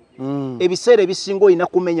humbleness. Ebiseera ebisinga olina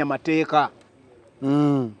kumenya mateeka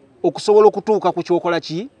okusobola okutuuka ku kyokola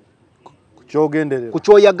ki ku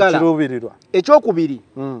kyoyagala. Ekyokubiri,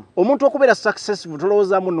 omuntu okubeera successful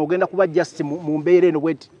tolowoozaamu n'ogenda kuba just mu mbeera eno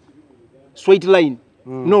bweti straight line.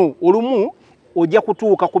 No, olumu ojja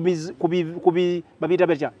kutuuka babiyita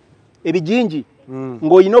batya ebijinji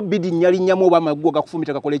ng'olina obbidinnyalinnyamu oba amaggwa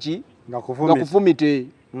gakufumita gakole ki gakufumite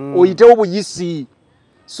oyitewo buyisi.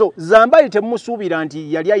 So Zambali temumusuubira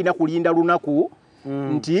nti yali alina kulinda lunaku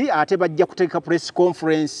nti ate bajja kuteeka press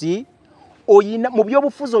conference. Oyina mu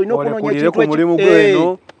byobufuzi olina okunoonya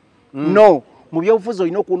ekintu no, mu byobufuzi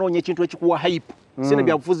olina okunoonya ekintu ekikuwa hype. Sina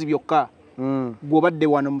byabufuzi byokka. Gw'obadde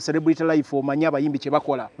wano mu celebrity life omanya abayimbi kye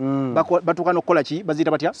bakola. Batuuka n'okukola ki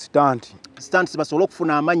baziyita batya stunts basobole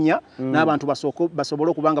okufuna amannya n'abantu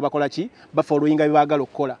basobole okuba nga bakola ki bafollowinga bye baagala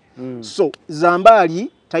okukola. So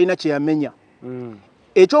Zambali talina kye yamenya.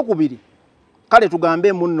 Ekyokubiri, kale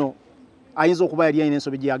tugambe munno ayinza okuba yali alina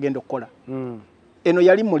ensobi gye yagenda okukola. Eno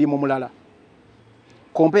yali mulimu mulala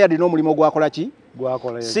compared n'omulimu gwakola ki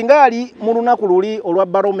singa yali mu lunaku luli olwa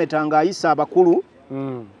barometer ng'ayisa abakulu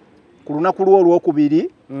ku lunaku lwo olwokubiri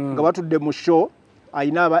nga batudde mu show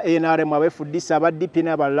ayina aba NRM abefuddisa aba DP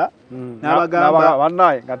n'abalala n'abagamba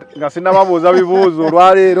bannaye nga sinnababuuza bibuuzo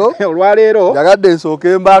olwaleero yagadde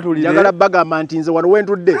ensooke mbaatulire njagala bagamba nti nze wano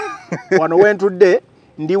wentudde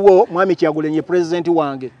ndiwo mwami Kyagulanyi president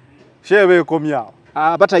wange shebe ekomyawo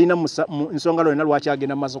batalina mu nsonga yonna lwaki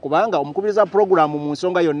agenda mu maaso kubanga omukubiriza programu mu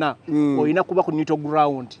nsonga yonna olina kuba ku neutral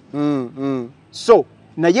ground. So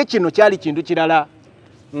naye kino kyali kintu kirala.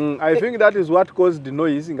 I think that is what caused the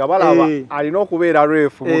noise nga balaba alina okubeera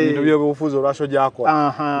refu mu bintu by'obufuzi olwasho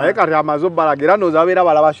gy'akola. Naye kati amaze obbalagira nooza abeera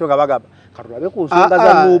balaba sho nga bagamba katulabe ku nsonga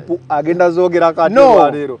za nuupu agenda zoogera kati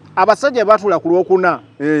olwaleero. Abasajja batula ku lwokuna.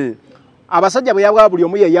 Abasajja bwe yabwa buli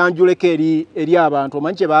omu yeyanjuleko eri abantu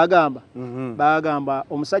omanyi kye baagamba. Baagamba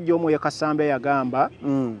omusajja omu Kasambe yagamba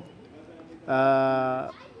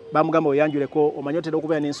bamugamba oyanjuleko omanyi otera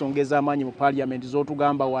okubeera n'ensonga ez'amaanyi mu parliament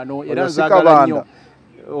z'otugamba wano era nzaagala nnyo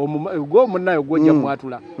gwo munnayo gwojja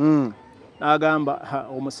mwatula. N'agamba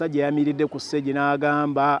omusajja yamiridde ku stage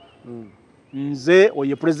n'agamba nze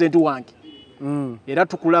oye president wange era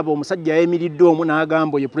tukulaba omusajja yemiridde omu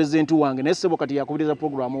n'agamba oye president wange naye sebo kati yakubiriza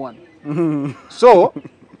programu wano. So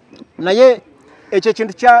naye ekyo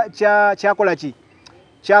kintu kyakola ki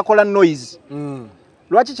kyakola noise.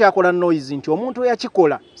 Lwaki kyakola noise? Nti omuntu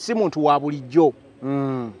eyakikola si muntu wa bulijjo.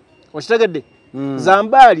 Okitegedde?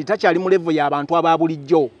 Zambali takyali mu level y'abantu aba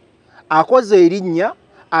bulijjo. Akoze erinnya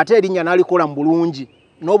ate erinnya n'alikola mu bulungi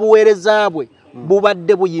n'obuweereza bwe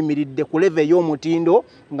bubadde buyimiridde ku level y'omutindo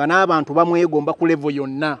nga n'abantu bamwegomba ku level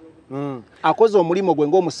yonna. Akoze omulimu gwe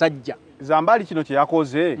ng'omusajja. Zambali kino kye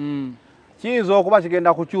yakoze kiyinza okuba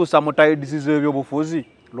kigenda kukyusa mu tides z'ebyobufuzi.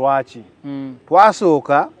 Lwaki?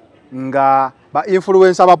 Twasooka nga ba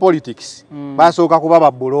influencer ba politics basooka kuba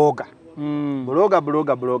ba bloga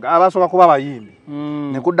abasooka kuba bayimbi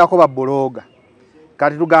ne kuddako ba bloga.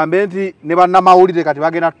 Kati tugambe nti ne bannamawulire kati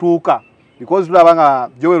bagenda tuuka because tulaba nga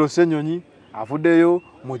Joel Senyonyi afuddeyo,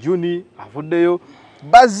 Mujuni afuddeyo,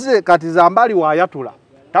 bazze kati Zambali waayatula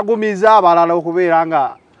tagumiza abalala okubeera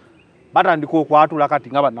nga batandika okwatula kati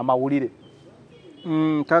nga bannamawulire.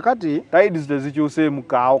 Kakati tides tezikyuse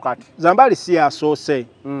mukaawo kati Zambali si asoose.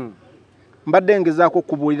 Mbadde ngezaako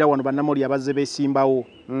okubuulira wano bannamawulire abazze beesimbawo.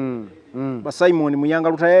 Ba Simon Muyanga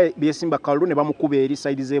Lutaye byesimba kalulu ne bamukuba eri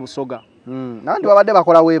side z'ebusoga. Nandi babadde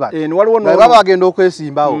bakola weeba. Waliwo no baba bagenda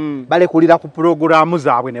okwesimbawo balekulira ku programu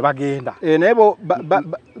zaabwe ne bagenda. Naye bo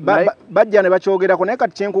bajja ne bakyogerako naye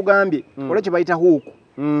kati kyenkugambye olwo kye bayita huuku.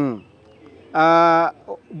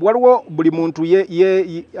 Waliwo buli muntu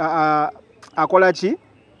akola ki?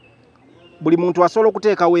 Buli muntu asobola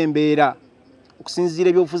okuteekawo embeera okusinziira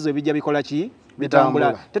ebyobufuzi ebijja bikola ki?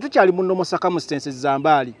 Bitambula. Tetukyali mu normal circumstances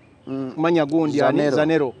Zambali. Manya gundi ani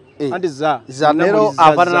Zanero. Andi Zanero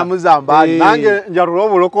afaanana mu Zambali. Nange njalula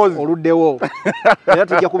obulokozi. Oluddewo. Era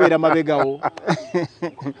tujja kubeera mabegawo.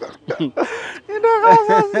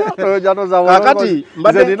 Kakati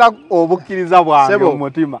mbadde nina obukkiriza bwange mu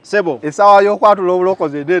mutima. Essaawa y'okwatula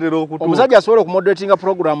obulokozi endeetera okutuuka. Omusajja asobola okumoderatinga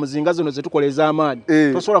programu zinga zino ze tukola ez'amaanyi.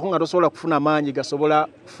 Tosobola kunga tosobola kufuna amaanyi gasobola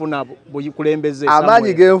kufuna bukulembeze.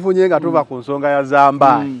 Amaanyi genfunye nga tuva ku nsonga ya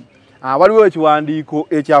Zambali. Waliwo ekiwandiiko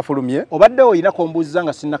ekyafulumye. Obadde oyinako ombuuziza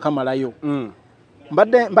nga sinnakamalayo.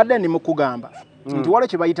 Mbadde ndi mukugamba nti waliwo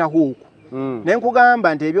kye bayita huuku. Ne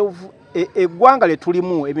nkugamba nti eggwanga lye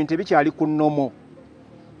tulimu ebintu ebikyali ku nnomo.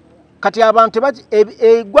 kati abantu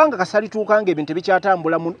eggwanga kasalituukanga ebintu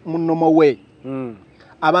tebikyatambula mu normal way.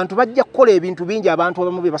 Abantu bajja kukola ebintu bingi abantu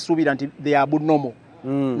abamu bye basuubira nti they are abnormal.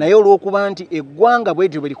 Naye olw'okuba nti eggwanga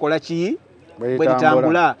bwetyo bwe likola ki bwe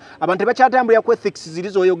litambula abantu tebakyatambulira ku ethics ziri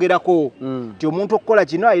z'oyogerako nti omuntu okukola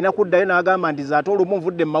kino alina kuddayo n'agamba nti zaate olumu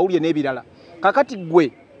nvudde mu mawulire n'ebirala. Kakati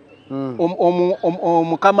gwe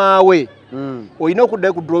omukama we olina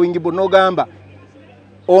okuddayo ku drawing board n'ogamba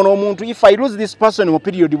ono omuntu if I lose this person mu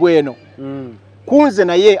period bweno kunze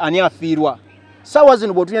naye ani afiirwa. Sawa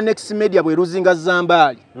zino bw'otunya Next Media bwe luzinga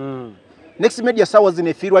Zambali. Next Media sawa zino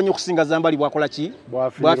efiirwa nnyo okusinga Zambali bwakola ki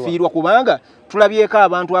bwafiirwa kubanga tulabyeko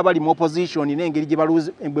abantu abali mu opposition n'engeri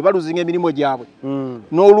bwe baluzinga emirimu gyabwe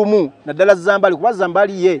n'olumu naddala Zambali kuba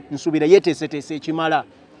Zambali ye nsuubira yeeteeseteese ekimala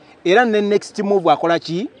era ne next move akola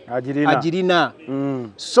ki agirina.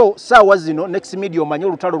 So sawa zino Next Media omanyi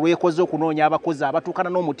olutalo lwekoze okunoonya abakozi abatuukana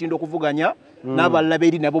n'omutindo okuvuganya n'abalala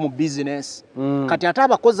beeri nabo mu business. Kati ate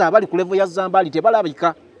abakozi abali ku level ya Zambali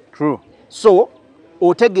tebalabika. True. So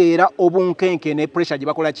otegeera obunkenke ne pressure gye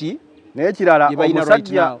bakola ki n'ekirala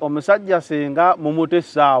omusajja senga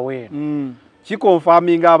mumutessaawe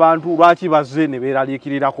kikonfaminga abantu lwaki bazze ne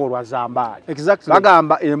beeraliikirirako olwa Zambali. Exactly.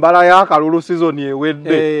 Bagamba embala y'akalulu sizoni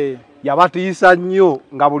ewedde yabatiisa nnyo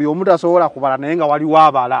nga buli omu tasobola kubala naye nga waliwo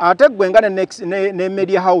abala. Ate gwe nga ne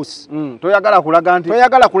Media House toyagala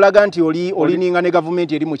kulaga nti oli ninga ne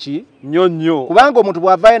gavumenti eri mu ki nnyo kubanga omuntu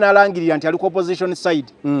bw'avaayo n'alangirira nti ali ku opposition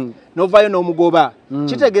side n'ovaayo n'omugoba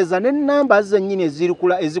kitegeeza n'ennamba zennyini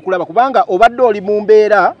ezikulaba kubanga obadde oli mu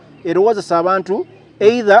mbeera erowoozesa abantu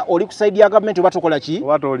either oli ku side ya gavumenti oba tokola ki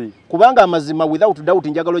kubanga amazima without doubt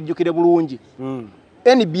njagala ojjukire bulungi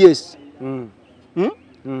NBS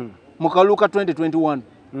mu kalulu ka 2021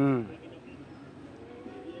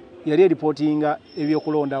 yali reportinga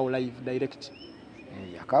ebyokulondawo live direct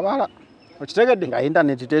yakabala okitegedde nga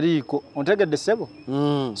internet teriiko ontegedde ssebo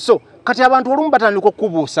so kati abantu olumu batandika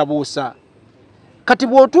okubuusabuusa kati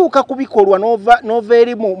bw'otuuka ku bikolwa n'ova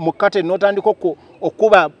eri mu kate n'otandika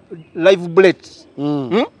okuba live bullets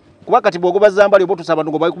kuba kati bw'ogoba Zambali oba otuusa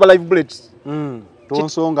abantu ngoba kuba live bullets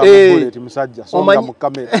tonsonga mu bullet musajja songa mu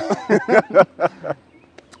kamera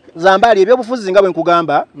Zambali ebyobufuzi nga bwe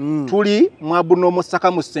nkugamba tuli mu abnormal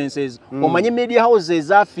circumstances. Omanyi Media House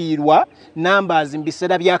ezaafiirwa numbers mu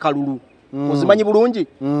biseera by'akalulu ozimanyi bulungi.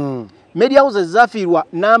 Media House ezaafiirwa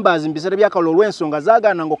numbers mu biseera by'akalulu olw'ensonga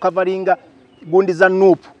zaagaana ng'okavaringa gundi za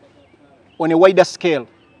Nuup on a wider scale.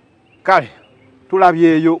 Kale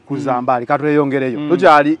tulabyeyo ku Zambali katweyongereyo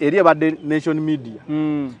tukyali eri ebadde Nation Media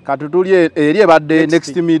katutuli eri ebadde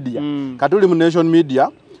Next Media katuli mu Nation Media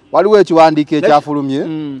waliwo ekiwandiiko ekyafulumye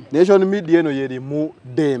Nation Media eno yeri mu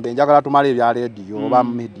Dembe njagala tumala ebya radio oba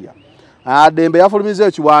media Dembe yafulumiza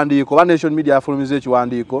ekiwandiiko oba Nation Media yafulumiza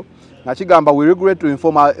ekiwandiiko nga kigamba we regret to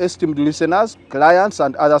inform our esteemed listeners, clients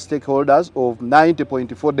and other stakeholders of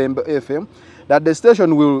 90.4 Dembe FM that the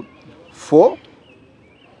station will for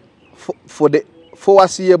the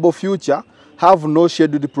foreseeable future have no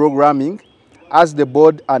scheduled programming as the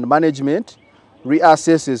board and management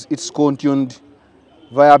reassesses its continued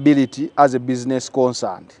viability as a business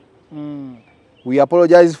concerned. We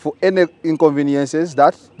apologize for any inconveniences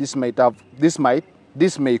that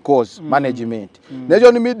this may cause management.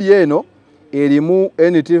 Nation Media eno erimu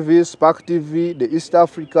NTV, Spark TV, the East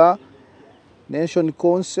Africa, Nation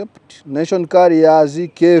Concept, Nation Carriers,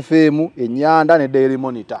 KFM, Enyanda ne Daily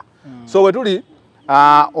Monitor. So wetuli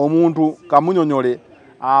omuntu kamunyonyole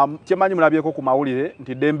kyemanyi mulabyeko ku mawulire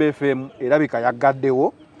nti Dembe FM erabika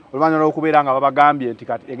yagaddewo oluvanyuma lw'okubeera nga babagambye nti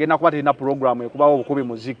kati egenda kuba terina programu ekubawo obukubi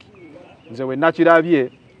muziki. Nze we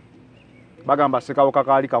nakirabye bagamba sekawo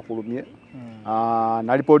kakaali kakulumye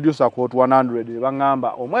nali producer ku 100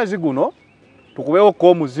 bangamba omwezi guno tukubeewo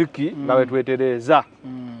ko muziki nga wetwetereza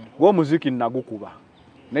gw'omuziki nagukuba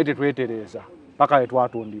naye tetwetereza paka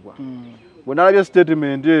wetwatundibwa. Bwe nalabye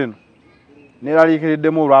statement eno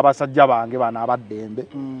neraliikiriddemu olw'abasajja bange bano abaddembe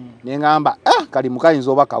ne ngamba kali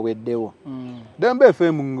mukayinza oba kaweddewo. Dembe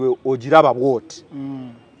FM ngwe ogiraba bwoti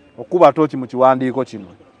okuba toki mu kiwandiiko kino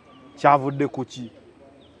kyavudde ku ki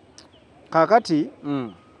kakati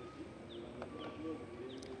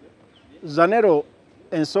Zanero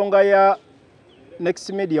ensonga ya Next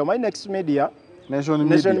Media omanyi Next Media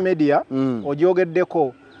Nation Media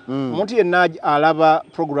ogyogeddeko omuntu yenna alaba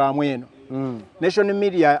programu eno Nation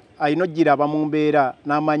Media ayina ogiraba mu mbeera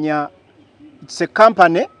n'amanya it's a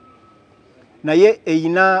company naye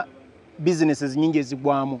eyina businesses nyingi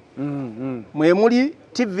ezigwamu mwe muli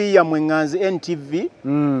TV ya mwenganzi NTV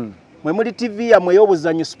mwe muli TV ya mwe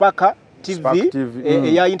y'obuzanyo Spark TV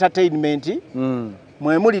ya entertainment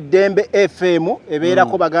mwe muli Dembe FM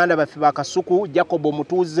ebeerako baganda baffe bakasuku Jacob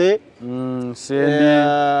Mutuze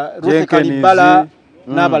Ruth Kalibala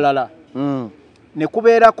n'abalala ne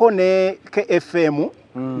kubeerako ne KFM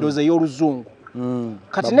ndoze y'oluzungu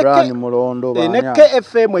kati ne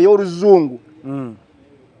KFM ey'oluzungu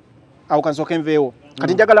awo kansoke nveewo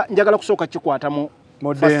kati njagala kusooka kikwata mu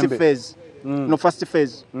first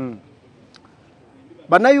phase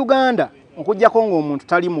bannayuganda okujjako ng'omuntu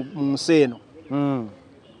tali mu nsi eno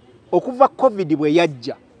okuva covid bwe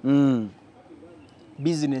yajja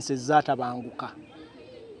business zaatabanguka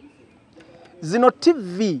zino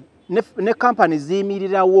TV ne company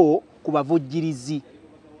ziyimirirawo ku bavujjirizi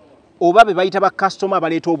oba be bayita ba customer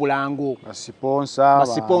abaleeta obulango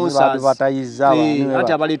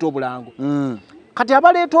ati abaleeta obulango kati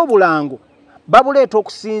abaleeta obulango babuleeta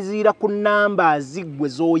okusinziira ku namba ziggwe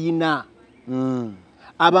z'oyina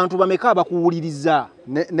abantu bameka abakuwuliriza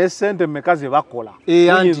ne sente mmeka ze bakola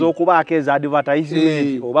tuyinza okubaako eza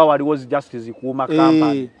advertisement oba waliwo just zikuuma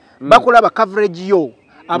company bakulaba coverage yo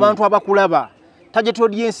abantu abakulaba target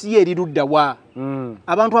audience ye erirudda wa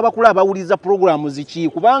abantu abakulaba bawuliriza programu ziki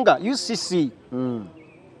kubanga UCC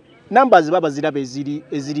numbers baba ziraba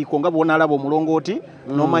eziriko nga bona alaba omulongooti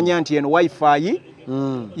n'omanya nti eno wifi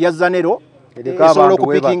ya Zanero esobola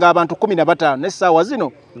okupikinga abantu 15 n'essaawa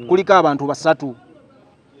zino kuliko abantu 3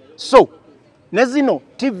 so ne zino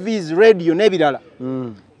TVs radio n'ebirala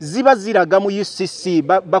ziba ziraga mu UCC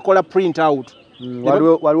bakola print out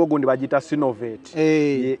waliwo gundi bagita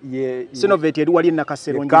Sinovate Sinovate yali wali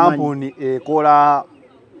nakasero company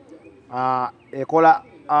ekola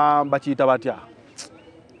bakiyita batya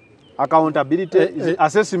accountability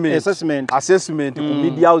assessment ku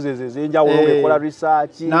media houses ezenjawulo ekola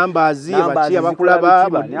research numbers baki abakulaba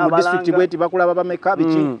mu district bweti bakulaba bameka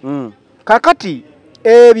biki kakati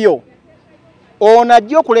ebyo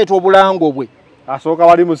onajja okuleeta obulango bwe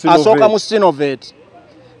asooka mu Sinovate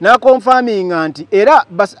na confirming nti era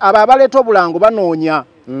abaleeta obulango banoonya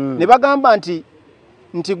ne bagamba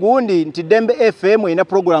nti gundi nti Dembe FM ina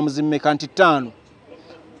programs zimmeka nti 5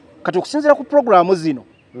 kati okusinziira ku programu zino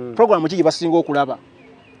programu ki basinga okulaba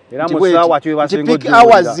era mu saawa kyo basinga peak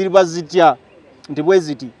hours ziba zitya nti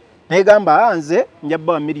bweziti negamba anze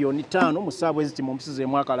njabba milioni 5 mu saawa eziti mu msize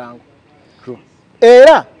mwakalango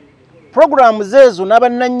era programu zezo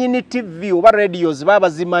n'abannannyini TV oba radios baba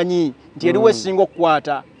zimanyi nti eriwo esinga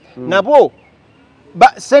okukwata nabo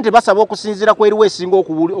sente basaba okusinziira ku eriwo esinga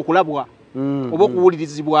okulabwa oba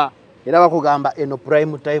okuwulirizibwa era bakugamba eno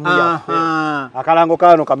prime time yaffe akalango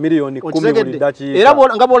kano ka milioni 10 buli dakiika era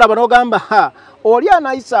nga bwolaba n'ogamba oli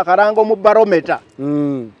anayisa akalango mu barometer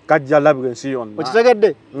kajja labwe ensi yonna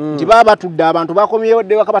okitegedde nti baba batudde abantu bakomyewo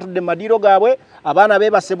dde waka batudde mu madiiro gaabwe abaana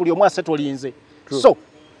beebase buli omu asetolinze so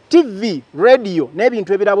TV radio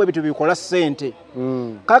n'ebintu ebirabo ebintu bikola sente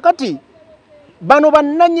kakati bano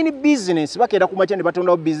bannannyini business bakeera ku makya ne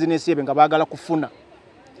batondawo business yebe nga baagala kufuna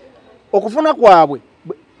okufuna kwabwe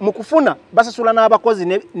mu kufuna basasula n'abakozi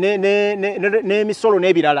n'emisolo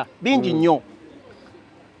n'ebirala bingi nnyo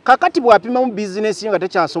kakati bw'apima mu business nga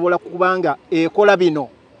tekyasobola kubanga ekola bino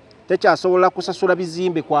tekyasobola kusasula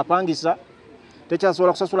bizimbe kwapangisa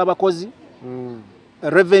tekyasobola kusasula abakozi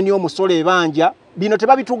revenue omusolo ebanja bino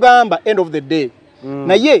tebabitugamba end of the day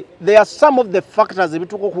naye there are some of the factors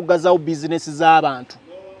ebituuka okugazawo business z'abantu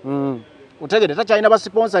otegede takyalina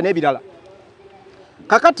basponsor n'ebirala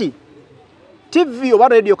kakati TV oba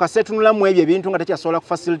radio kasetunulamu ebyo ebintu nga tekyasobola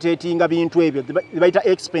kufacilitatinga bintu ebyo bayita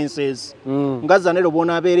expenses nga Zanero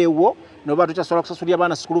bona abeerewo noba tokyasobola kusasulira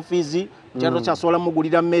abaana school fees tokyasobola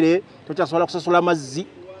mugulira mmere tokyasobola kusasula mazzi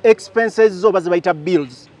expenses zo bazibayita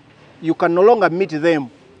bills you can no longer meet them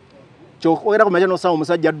chokwera kumaja nosanga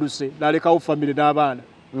omusajja adduse nalekawo family n'abaana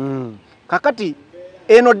kakati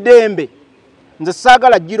eno Dembe nze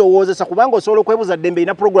saagala girowoozesa kubanga osobola okwebuuza Dembe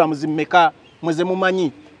ina programs zimmeka mweze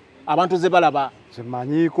mumanyi abantu ze balaba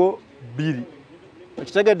zimanyiko 2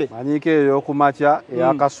 okitegedde manyiko eyo kumakya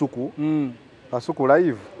eyakasuku kasuku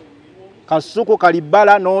live kasuku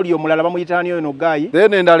kalibala n'oli omulala bamuyitani eno gayi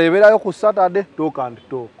then endala ebeerayo ku Saturday talk and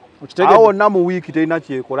talk awo na mu week terina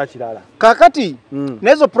kyekola kirala kakati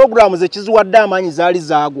nezo programs ekiziwadde amaanyi zaali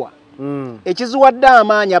zaagwa ekiziwadde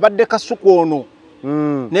amaanyi abadde kasuku ono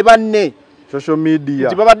ne banne social media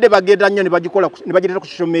nti babadde bagenda nnyo ne bagiteera ku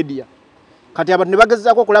social media kati abantu ne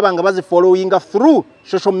bagezaako okulaba nga bazi following through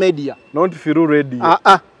social media not through radio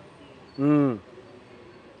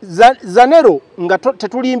Zanero nga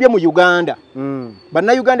tetulimbye mu Uganda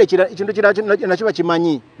bannayuganda ekintu nakyo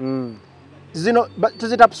bakimanyi zino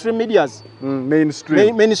tuzita upstream medias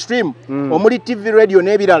mainstream omuli TV radio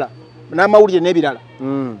n'ebirala n'amawulire n'ebirala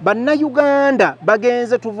bannayuganda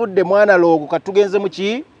bagenze tuvudde mu analogo katugenze mu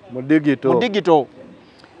ki mu digital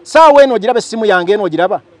saawa eno ogiraba essimu yange eno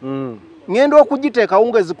ogiraba ngenda okugiteeka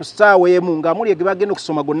wungezi ku saawa emu ng'amawulire ge bagenda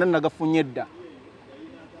okusoma gonna nagafunye dda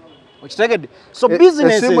okitegedde so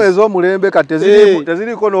businesses essimu ez'omulembe kati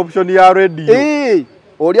teziriko n'option ya radio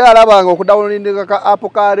oli alabanga okudownloadinga ka app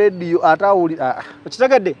ka radio atawuli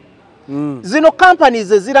okitegedde zino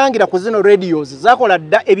companies ezirangira ku zino radios zakola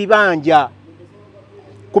dda ebibanja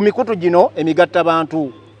ku mikutu gino emigatta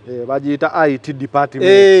bantu bagiyita IT department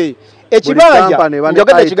ekibanja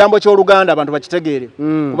njogedde ekigambo ky'Oluganda abantu bakitegeere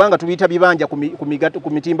kubanga tubiyita bibanja ku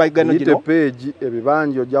mitimba gano gino page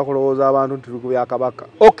ebibanja ojja kulowooza abantu tuli ku byakabaka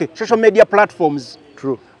okay social media platforms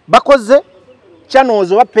true bakoze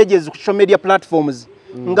channels oba pages ku social media platforms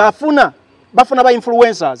bafuna ba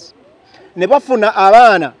influencers ne bafuna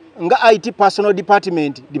abaana nga IT personal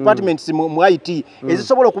departments mu IT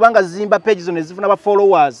ezisobola okubanga zimba pages ne zifuna ba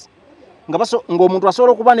followers ng'omuntu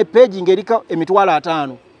asobola okuba ne page ng'erika emitwalo 5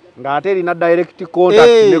 ng'ate erina direct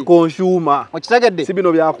contact ne consumer okitegedde si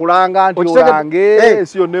bino byakulanga nti olange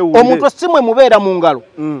si yonna ewulire omuntu essimu emubeera mu ngalo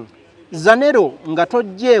zanero nga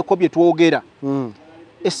tojjeeko bye twogera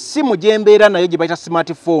essimu gye mbeera nayo gye bayita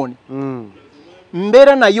smartphone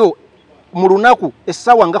mbeera nayo mu lunaku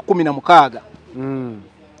essaawa nga 16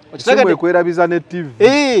 okitegedde ekwerabiza ne TV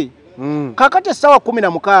kakati essaawa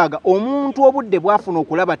 16 omuntu obudde bwafuna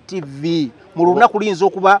okulaba TV mu lunaku liyinza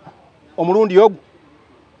okuba omulundi ogwo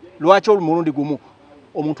lwaki omulundi gumu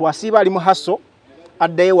omuntu asiiba ali mu haso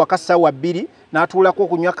addayo waka ssaawa 2 n'atuulako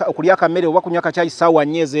okulya akamere oba kunywa kacyayi ssaawa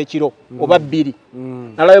 4 ez'ekiro oba 2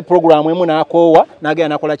 nalayo programu emu n'akoowa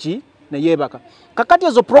n'agenda n'akola ki neyeebaka kakati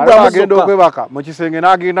ezo programu agenda okwebaka mu kisenge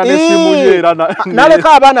n'agenda n'essimu ye era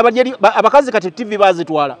n'aleka abaana abakazi kati TV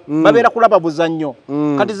bazitwala babeera kulaba buzannyo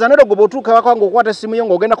kati zanero gwe bw'otuuka ewaka ng'okwata essimu yo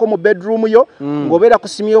ng'ogendako mu bedroom yo ng'obeera ku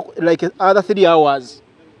ssimu yo like other 3 hours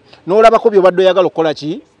n'olabako by'obadde oyagala okukola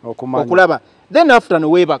ki okulaba then after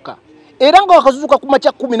neweebaka era nga wakazuuka ku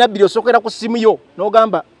makya 12 osookera ku ssimu yo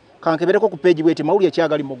n'ogamba kankebereko ku page bweti mawulire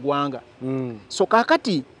ekyagali mu ggwanga so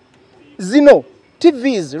kakati zino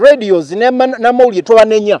TVs, radios, n'amawulire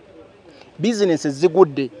tobanenya businesses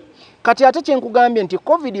zigudde kati ate kyenkugambye nti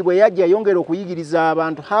COVID bwe yajja yongera okuyigiriza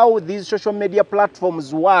abantu how these social media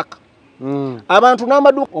platforms work abantu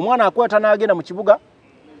n'amaduuka omwana akwata n'agenda mu kibuga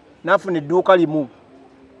n'afuna edduuka limu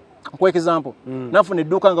kwa example nafuna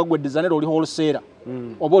edduuka nga gwe dizanero oli wholesale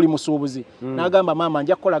oba oli musuubuzi n'agamba maama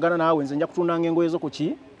nja kukolagana naawe nze nja kutundanga engoye zo ku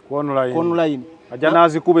ki online ajja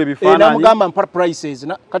n'azikuba ebifaananyi n'amugamba mpa prices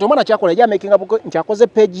kati omwana kyakola yajja making up nkyakoze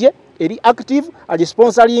page ye eri active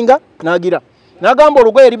agisponsoringa n'agira n'agamba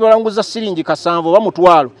olugoye libalanguza siringi 7 oba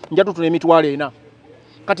mutwalo nja tutuna emitwalo 4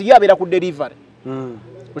 kati ye abeera ku delivery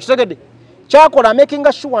okitegedde kyakola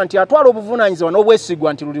making sure nti atwala obuvunaanyizibwa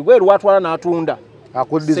n'obwesigwa nti luligwe lwatwala n'atunda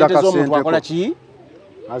akuddiza kasente akola ki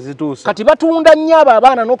azituusa kati batunda nnyo abo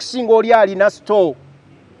abaana n'okusinga oli alina store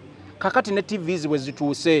kakati ne TVs bwe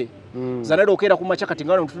zituuse zanero okera ku macha kati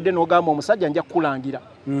ngalo ntudde n'ogamba omusajja nja kukulangira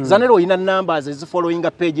zanero ina numbers ezifollowing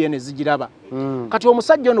page ene zigiraba kati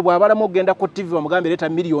omusajja ono bw'abalamu ogenda ku TV bamugambe leta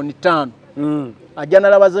milioni 5 ajja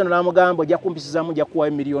nalaba zeno n'amugamba ojja kumpisizamu nja kuwa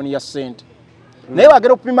milioni ya sente naye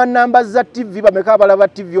wagera okupima numbers za TV bameka abalaba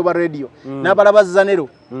TV oba radio n'abalaba zanero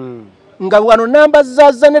nga wano namba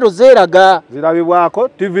za zanero zeeraga zirabibwako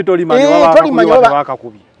TV tolimanya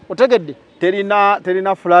wabakakubi otegedde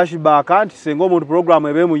terina flashback anti senga omuntu program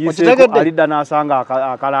ebe muyiseko alidda n'asanga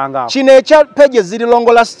akalanga kino ekya page ziri long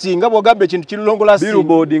lasting nga bwogabbe ekintu kiri long lasting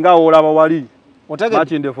billboard nga olaba wali otegedde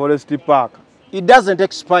much in the forest park it doesn't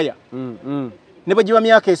expire ne bwe giba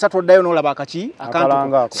myaka 3 oddayo n'olaba akaki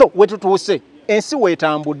akantu so wetutuuse ensi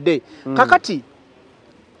weetambudde kakati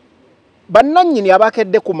bannannyini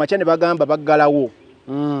abakedde ku makya ne bagamba baggalawo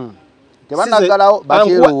tebanaggalawo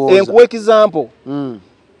bakirowooza enkuwa example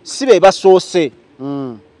sibe basoose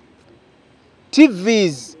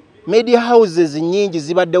TVs media houses nyingi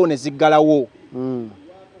zibaddewo ne ziggalawo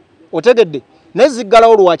otegedde ne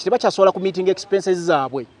ziggalawo lwaki tebakyasobola ku meeting expenses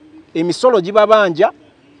zaabwe emisolo gibabanja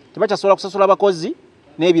tebakyasobola kusasula abakozi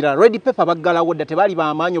n'ebirala red paper baggalawo dda tebaali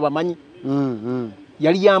bamaanyi bamanyi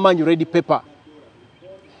yali yamaanyi red paper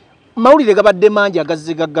mawulire gabadde mangi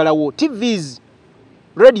agazigaggalawo TVs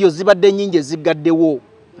radio zibadde nyingi eziggaddewo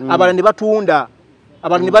abala ne batunda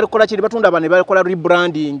abantu ne balikola kiri batunda abantu ne balikola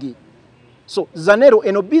rebranding so zanero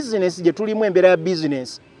eno business gye tulimu embeera ya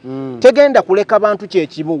business tegenda kuleka abantu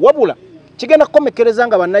kyekimu wabula kigenda kukomekereza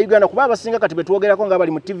nga bannayuganda kuba abasinga kati betwogerako nga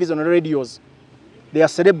bali mu TVs no radios they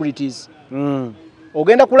are celebrities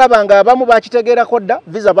ogenda kulaba nga abamu bakitegeerako dda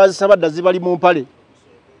visa bazisaba dda zibali mu mpale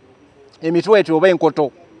emitwete oba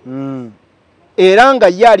enkoto era nga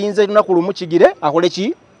ye alinze lunaku lumu kigire akole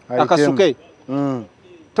ki akasuke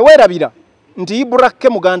teweerabira nti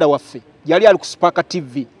Ibrahim muganda waffe yali ali ku Spark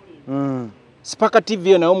TV Spark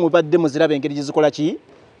TV nayo mubadde muziraba engeri gizikola ki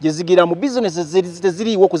gezigira mu business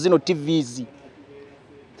teziriiwo ku zino TVs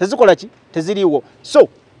tezikola ki teziriiwo so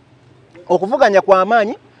okuvuganya kwa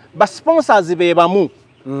amaanyi ba sponsors be bamu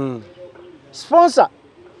sponsor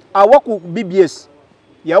awa ku BBS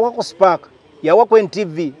yawa ku Spark yawa ku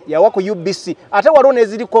NTV yawa ku UBC ate waliwo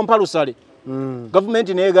neziri compulsory government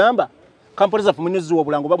negamba companies of ministry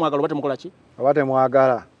obulango bamwagala bate mukola ki abate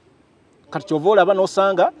mwagala kati kyovola bano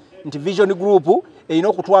osanga nti Vision Group erina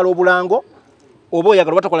okutwala obulango oba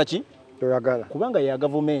oyagala batakola ki toyagala kubanga ya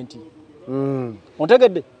government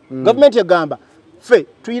ontegedde government egamba fe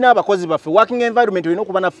tuyina abakozi baffe working environment erina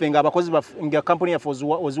okuba naffe nga abakozi baffe nga company yaffe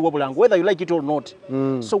oziwa obulango whether you like it or not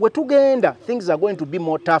so wetugenda things are going to be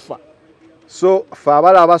more tougher so fe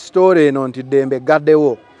abalaba story eno nti Dembe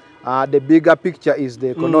gaddewo the bigger picture is the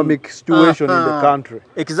economic situation in the country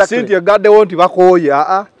exactly sinti egaddewo nti bakooye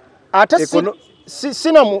ate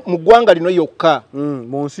sina mu ggwanga lino yokka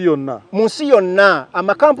mu nsi yonna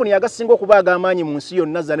amakampuni agasinga okuba ag'amaanyi mu nsi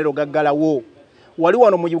yonna zanero gaggalawo wali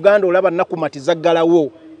wano mu Uganda olaba Nakumati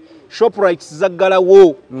zaggalawo Shoprites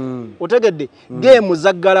zaggalawo otegedde game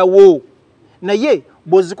zaggalawo naye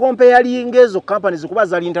bozikomparing ezo companies kuba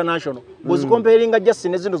zali international bozikomparing just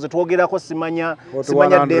ne zino zetwogerako simanya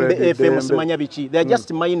Dembe FM simanya bichi they are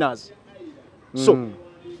just minors so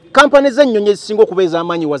companies ennyonyi zisinga okubeeza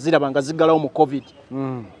amaanyi waziraba ziggalawo mu COVID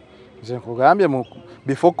nze nkugambye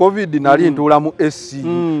before COVID nali ntuula mu SC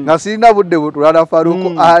nga sirina budde butulala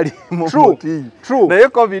Faruku ali mu muti naye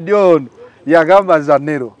COVID ono yagamba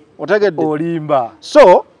zanero otegedde olimba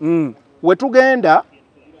so wetugenda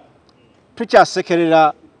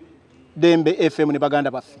tukyasekerera Dembe FM ne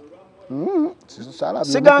baganda baffe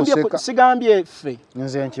sigambye ffe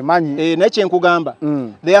nze nkimanyi naye kyenkugamba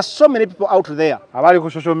there are so many people out there abali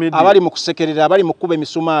ku social media abali mu kusekerera abali mu kuba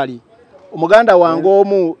emisumaali omuganda wange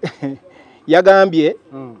omu yagambye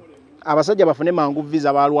abasajja bafune mangu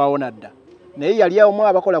visa balwawo nadda naye yali awo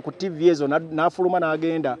abakola ku TV ezo n'afuluma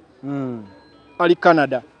n'agenda ali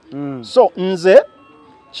Canada so nze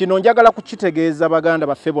kino njagala kukitegeeza baganda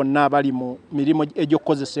baffe bonna abali mu mirimu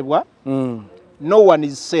egy'okukozesebwa no one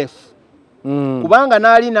is safe kubanga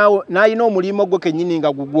nalina omulimu gwo kennyini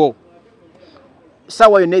nga gugwo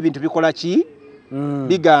sawa yonna ebintu bikola ki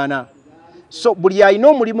bigaana so buli alina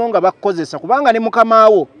omulimu nga bakukozesa kubanga ne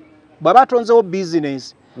mukamaawo bw'aba atonzewo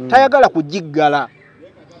business tayagala kugiggala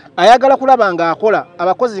ayagala kulaba nga akola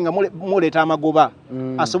abakozi nga muleeta amagoba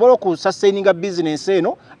asobole okusustaininga business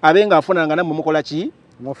eno abe nga afuna nga nammwe mukola ki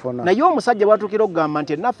naye omusajja bwatuukira okugamba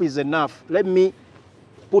nti enough is enough let me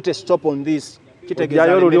put a stop on this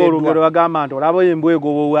kitegeeza olugero bagamba nti olaba embwego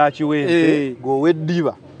oba owakiwempe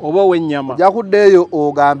ng'oweddiba oba ow'ennyama ojja kuddeeyo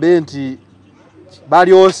ogambe nti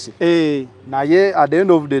balyose naye at the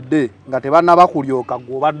end of the day nga tebannaba kulyoka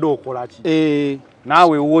gw'obadde okola ki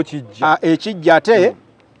naawe wo kijja ekijja ate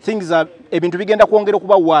things are ebintu bigenda kwongera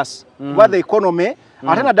okuba worse kuba the economy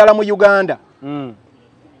ate naddala mu Uganda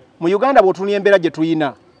bw'otunuulira embeera gye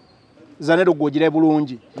tuyina zanero gw'ogira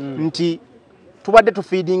bulungi nti tubadde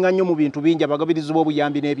tufiidinga nnyo mu bintu bingi abagabirizi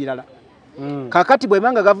b'obuyambi n'ebirala kakati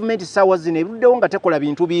bw'ebanga gavumenti ssaawa zino eruddewo nga tekola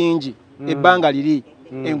bintu bingi ebbanga liri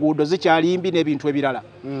enguudo zikyali mbi n'ebintu ebirala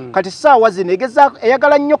kati ssaawa zino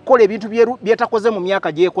eyagala nnyo okukola ebintu byetakoze mu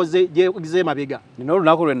myaka gyegize emabega nina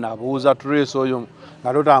olunaku lwe nabuuza Trace oyo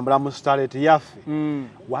nga tutambula mu staleti yaffe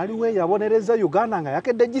waliwo eyabonereza Uganda nga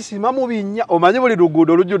yakedde gisima mu binnya omanyi buli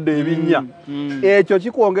luguudo lujjudde ebinnya ekyo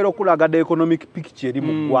kikwongera okulaga the economic picture eri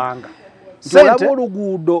mu ggwanga olaba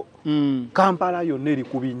oluguudo Kampala yonna eri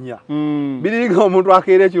ku binnya biriringa omuntu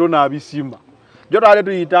akeera ekiro n'abisimba jo twali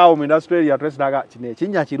tuyitaawo mu industry ya Trace naga kino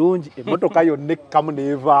ekinnya kirungi emmotoka yonna ekkamu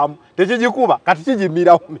neevaamu tekigikuba kati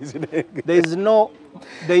kigimirawo mizinenge there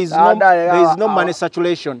is no money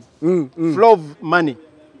saturation flow of money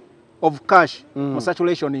of cash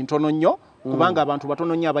saturation ntono nnyo kubanga abantu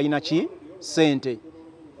batono nnyo abalina ki sente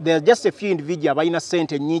there are just a few individuals abalina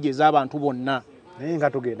sente nnyingi ez'abantu bonna naye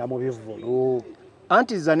nga tugenda mu bivulu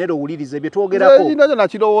anti zanero wulirize bye twogerako ninazo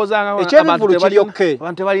nakirowoozanga ekyebivulu kiryokke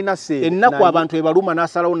abantu tebalina sente ennaku abantu ebaluma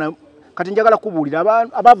n'asalawo kati njagala kubuulira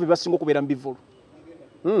abaavu basinga okubeera mu bivulu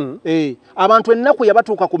abantu ennaku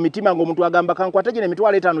yabatuuka ku mitima ng'omuntu agamba kankwate gino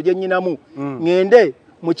emitwalo 5 gye nnyinamu ngende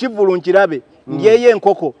mu kivulu nkirabe ndyeyo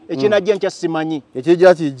enkoko ekinajja nkya simanyi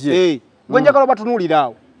ekijja kijje gwe njagala obatunuulira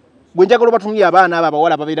awo gwe njagala obatunuulira abaana abo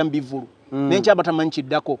abawala ababeera mu bivulu n'enkyaba tamanyi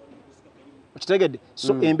kiddako okitegedde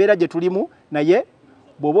so embeera gye tulimu naye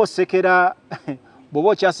bw'oba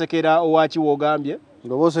okyasekera owaki woogambye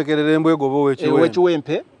Ngobosekerera embwego bo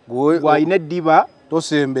wekiwempe gwayina eddiba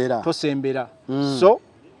tosembera. So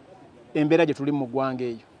embeera gye tuli mu ggwanga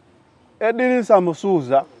eyo. Edirisa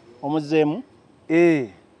Musuuza omuzeemu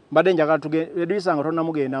mbadde njagala tugende Edirisa nga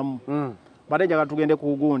tonnamugendamu mbadde njagala tugende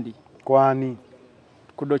ku gundi kwani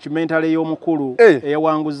ku documentary y'omukulu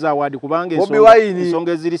eyawanguzza awadi kubanga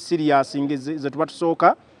ensonga eziri serious ze tuba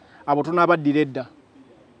tusooka abo tunaabaddira edda.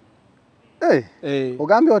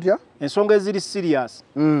 Ogambye otya? Ensonga eziri serious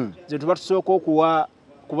ze tuba tusooka okuwa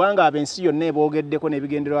kubanga abensi yonna eboogeddeko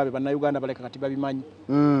n'ebigendererwa bye bannayuganda baleka kati babimanyi.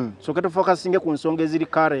 So ke tufokasinge ku nsonga eziri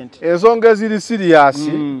current. Ensonga eziri serious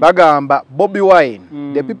bagamba Bobi Wine,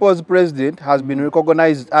 the people's president, has been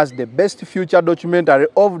recognized as the best future documentary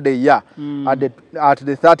of the year at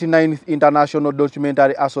the 39th International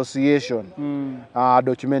Documentary Association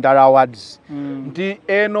Documentary Awards. Nti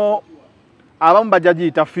eno abamu bajja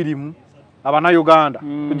giyita firimu abannayuganda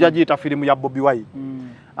tujja giyita firimu ya Bobi Wine.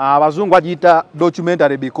 Abazungu agiyita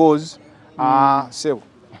documentary because sewo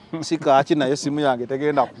sikaaki naye simu yange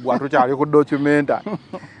tegenda kugwa tukyali ku documentary.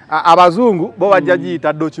 Abazungu bo bajja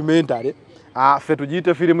giyita documentary, ffe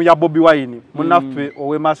tugiyite firimu ya Bobi Wine. Munnaffe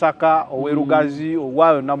owe Masaka owe Lugazi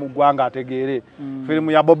owaayo na mu ggwanga ategeere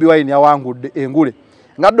firimu ya Bobi Wine Ewangudde Engule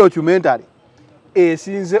nga documentary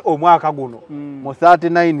esinze omwaka guno mu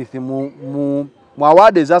 39th mu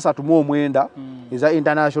award ezasatu mu omwenda eza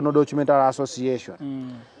International Documentary Association.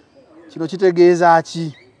 Kino kitegeeza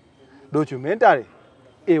ki? Documentary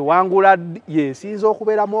ewangula yesinze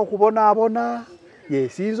okubeeramu okubonaabona,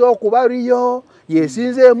 yesinze okubaliyo,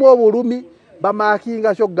 yesinzeemu obulumi,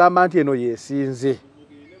 bamaakinga kyokugamba nti eno yesinze.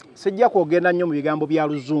 Sijja kwogenda nnyo mu bigambo bya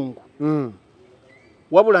luzungu.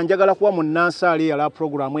 Wabula njagala kuwa munnansaali yala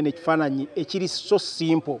program ene ekifaananyi ekiri so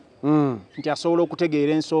simple nti asobola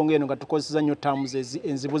okutegeera ensonga eno nga tukozesa nnyo terms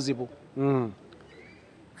enzibuzibu.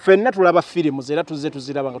 Ffenna tulaba firimu era tuzze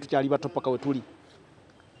tuziraba nga tukyali bato paka we tuli.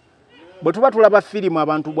 Bwe tuba tulaba firimu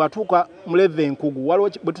abantu bwatuuka mu leve enkugu waliwo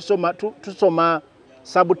bwe tusoma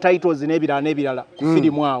subtitles n'ebirala ku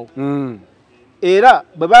firimu awo. Era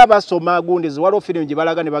bwe baba basoma gundezi waliwo firimu gye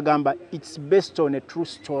balaga ne bagamba it's based on a true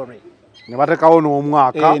story. Ne bateekawo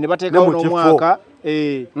n'omwaka.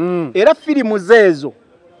 Era firimu zeezo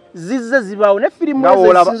zizze zibaawo ne firimu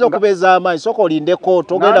ezisinza okubeeza amaanyi sooka olindeko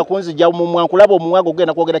togenda kunzija omumwa nkulaba omumwago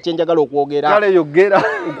ogenda kwogera kyenjagala okwogera. Kale yogera.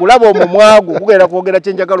 Nkulaba omumwago ogenda kwogera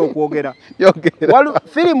kyenjagala okwogera.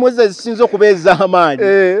 Firimu ze zisinza okubeeza amaanyi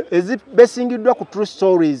ezibesingiddwa ku true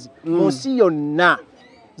stories mu nsi yonna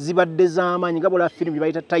zibadde z'amaanyi nga bw'olaba firimu gye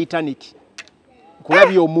bayita Titanic.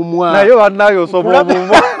 Nkulabye omumwa. Naye bannayo osoma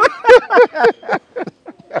omumwa.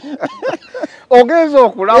 Ogenza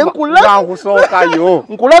okulaba ngakusookayo.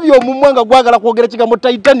 Nkulabye omumwa nga gwagala kwogera kigambo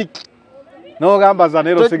Titanic. N'ogamba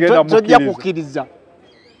zanero sigenda tojja kukkiriza.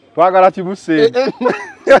 Twagala kimuse.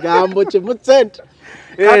 Kigambo kimusente.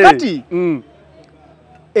 Kakati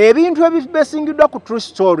ebintu ebibesingiddwa ku true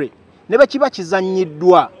story ne bwe kiba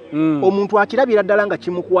kizannyiddwa omuntu akirabira ddala nga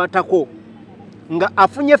kimukwatako nga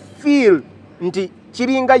afunye feel nti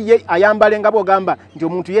kiringa ye ayambale nga bw'ogamba nti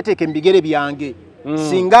omuntu yeteeke mu bigere byange.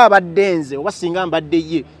 Singa abadde nze oba singa mbadde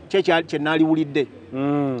ye kye naaliwulidde.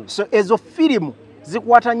 So ezo firimu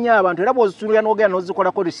zikwata nnyo abantu era bw'ozitulira n'ogenda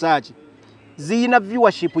n'ozikolako research ziyina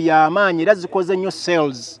viewership y'amaanyi era zikoze nnyo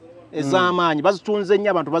sales ez'amaanyi bazitunze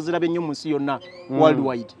nnyo abantu bazirabe nnyo mu nsi yonna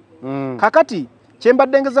worldwide. Kakati kye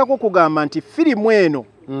mbadde ngezaako okugamba nti firimu eno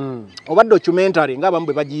oba documentary ng'abamu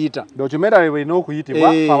bwe bagiyita. Documentary bw'erina okuyitibwa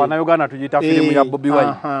abannayuganda tugiyita firimu ya Bobi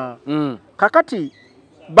Wine. Kakati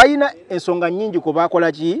bayina ensonga nnyingi kwe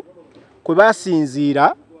baakola ki kwe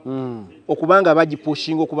baasinziira okubanga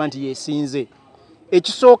bagipushinga okuba nti yesinze.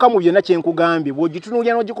 Ekisooka mu byonna kye nkugambye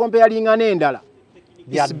bw'ogitunuulira n'ogikompeyalinga n'endala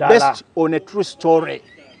it's based on a true story.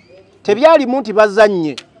 Tebyalimu nti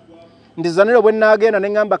bazannye ndizaniro bwe naagenda ne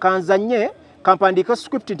ngamba kanzannye kampandiika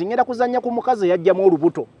script nti ngenda kuzannya ku mukazi yajjamu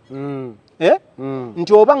olubuto.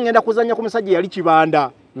 Nti oba ngenda kuzannya ku musajja yali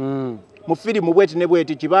kibanda. Mu firimu bweti ne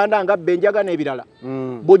bweti kibanda nga benjaga n'ebirala.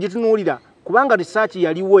 Bw'ogitunuulira kubanga research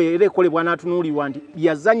yaliwo era ekolebwa n'atunuulirwa nti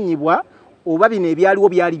yazannyibwa oba bino ebyaliwo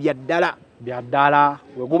byali bya ddala.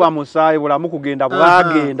 We guba musaayi bulamu kugenda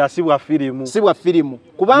bwagenda si bwa firimu.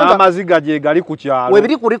 Kubanga n'amaziga gye gali ku kyalo. We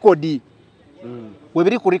biri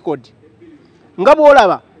ku record. Nga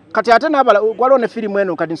bw'olaba kati ate n'abala waliwo ne firimu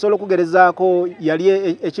eno kati nsobola okugerezaako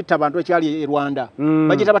yali ekitta abantu ekyali e Rwanda.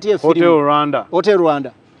 Bagiyita batya firimu? Hotel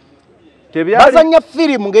Rwanda. Bazanya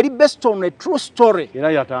firimu ngeri based on a true story.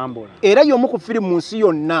 Era yatambula. Era y'omu ku firimu mu nsi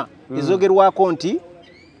yonna ezogerwako nti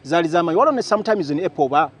zaali z'amaanyi. Waliwo ne sometimes in Apple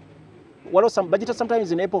bagita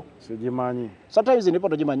sometimes in April. Sigimanyi. Sometimes in April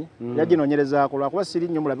togimanyi. Yaginonyerezaako lwakuba siri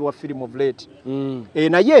nnyo mulabi wa film of late.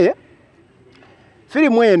 Naye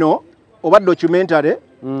firimu eno oba documentary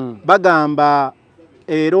bagamba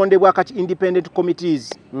erondebwa kati independent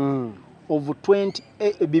committees of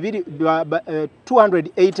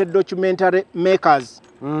 280 documentary makers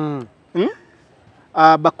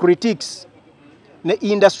ba critics ne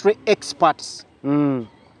industry experts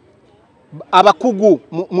abakugu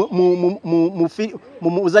mu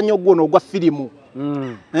muzanyo gwono ogwa firimu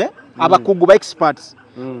abakugu ba experts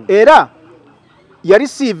era ya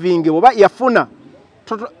receiving oba yafuna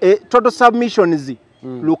total submissions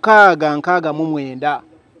lukaaga mu mwenda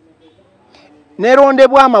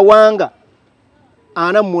nerondebwa amawanga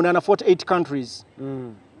 48 countries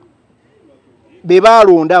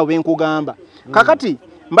bebalonda abo benkugamba kakati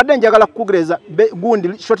mbadde njagala kukugereza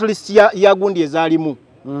gundi shortlist ya gundi ezalimu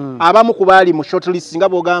abamu kubali mu shortlist nga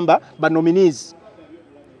bogamba ba nominees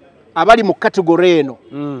abali mu category eno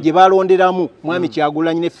gye balonderamu mwami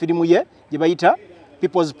Kyagulanyi ne firimu ye gye bayita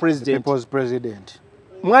People's President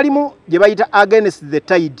mwalimu gye bayita Against the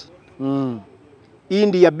Tide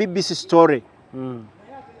India BBC story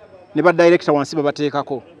ne ba director wansi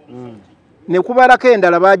babateekako ne kubalako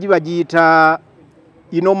endala bagiyita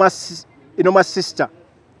Enormous Sister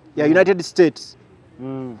ya United States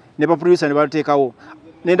ne ba producer ne bateekawo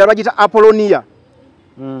nendala bagiyita Apollonia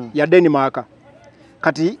ya Denmark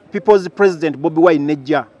kati People's President Bobi Wine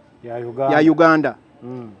nejja ya Uganda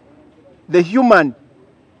The Human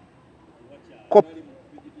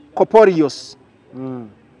Corporeous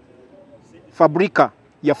Fabrica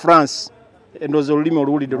ya France endozo olulimi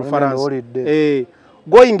oluwulidde Lufaransa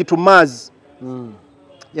Going to Mars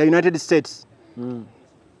ya United States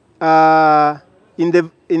in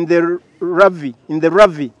the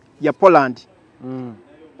Ravi ya Poland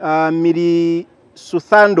Miri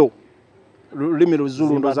Suthando lulimi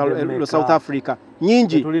luzulu ndo South Africa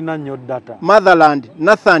nyingi tulina nnyo data Motherland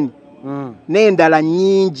Nathan n'endala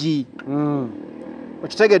nyingi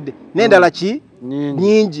okitegedde n'endala ki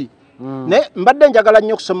nyingi ne mbadde njagala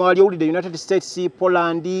nnyo kusoma wali owulidde United States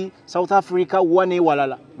Poland South Africa wane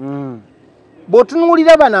walala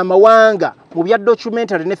bw'otunuulira bano amawanga mu bya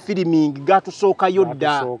documentary ne filming gatusookayo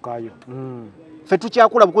dda ffe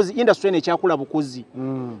tukyakula bukozi industry eno ekyakula bukozi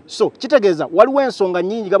so kitegeeza waliwo ensonga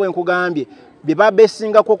nnyingi nga bwe nkugambye bye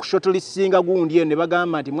babeesingako okushotolisinga gundi eno ne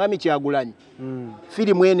bagamba nti mwami Kyagulanyi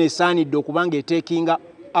firimu eno esaanidde okubanga eteekinga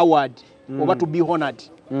award oba to be honored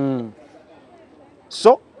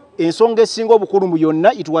so ensonga esinga obukulu mu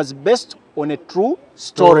Yonna it was based on a true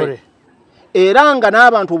story era nga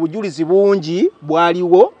n'abantu obujulizi bungi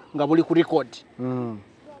bwaliwo nga buli ku record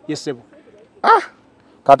yesebo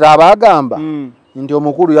kati abagamba nti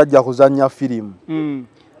omukulu yajja kuzannya firimu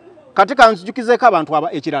kati kanzijukizeko abantu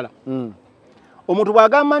ekirala omuntu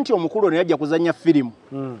bwagamba nti omukulu ono yajja kuzannya firimu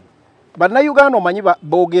bannayuganda omanyi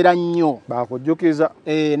boogera nnyo bakujjukiza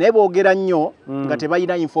naye boogera nnyo nga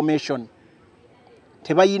tebalina information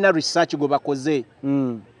tebalina research gwe bakoze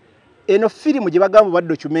eno firimu gye bagamba ba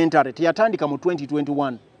documentary teyatandika mu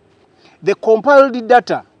 2021 the compiled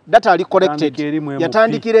data ali collected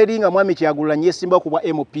yatandikira eri nga mwami Kyagulanyi yesimba kubwa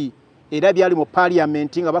MP era byali mu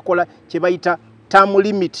parliament nga bakola kye bayita term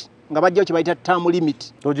limit nga bajjawo kye bayita term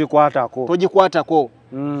limit togikwatako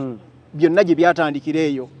byonna gye byatandikira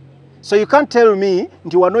eyo so you can't tell me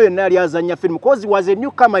nti wano yonna yali azannya film because he was a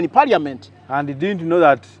newcomer in parliament and he didn't know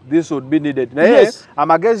that this would be needed naye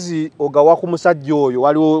amagezi ogawa ku musajja oyo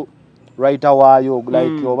waliwo writer waayo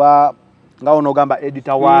like oba nga ono gamba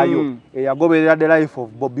editor waayo eyagoberera the life of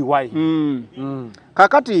Bobi Wine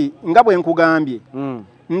kakati nga bwe nkugambye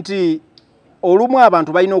nti olumu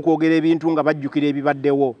abantu balina okwogera ebintu nga bajjukira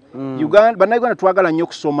ebibaddewo bannayuganda twagala nnyo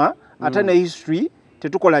kusoma ate ne history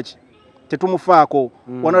tetukolaki tetumufaako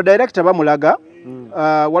wano director bamulaga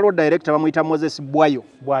waliwo director bamuyita Moses Bwayo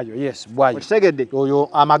okitegedde oyo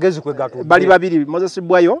amagezi kwe gatudde bali babiri Moses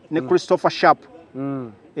Bwayo ne Christopher Sharp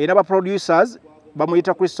era ba producers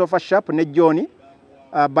bamuyita Christopher Sharp ne John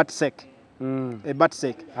Batsek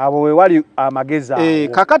abo we wali amagezi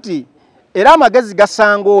kakati era amagezi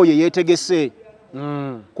gasanga oyo yeetegese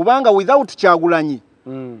kubanga without Kyagulanyi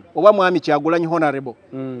oba mwami Kyagulanyi honorable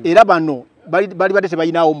era bano bali badde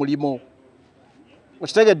tebalinawo mulimo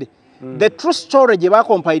okitegedde the true story gye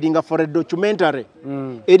bacompidinga for a documentary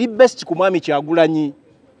eri best ku mwami Kyagulanyi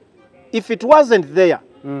if it wasn't there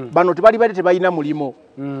bano tebali badde tebalina mulimo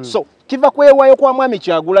so kiva kwewayo kwa mwami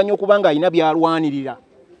Kyagulanyi okubanga alina byalwanirira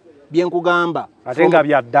byenkugamba ate nga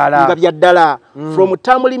bya ddala from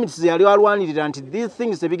term limits yali alwanirira nti these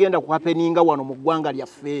things tebigenda ku happeninga wano mu ggwanga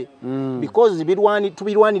lyaffe because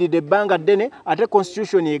tubirwaniridde ebbanga ddene ate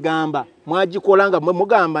constitution egamba mwagikola nga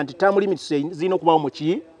mugamba nti term limits zirina okubawo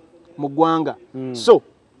mu ggwanga so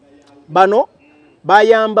bano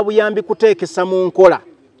bayamba buyambi kuteekesa mu nkola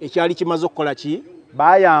ekyali kimaze okukola ki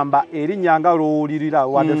bayamba erinnya nga lowulirira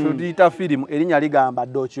wadde tuyita firimu erinnya ligamba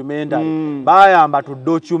documentary bayamba to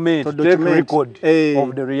document take record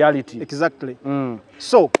of the reality exactly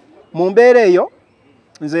so mu mbeera eyo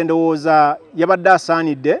nze ndowooza yabadde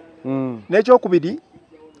asaanidde n'ekyokubiri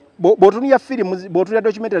bw'otunulya firimu bw'otunulya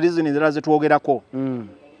documentary zino endala ze twogerako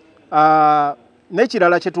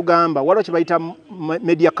n'ekirala kye tugamba waliwo kye bayita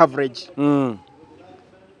media coverage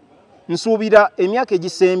nsuubira emyaka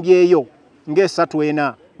egisembyeyo ng'esatu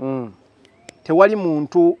tewali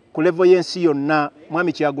muntu ku level y'ensi yonna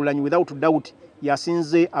mwami Kyagulanyi without doubt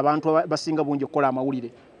yasinze abantu basinga bungi okukola amawulire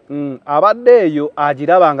abadde eyo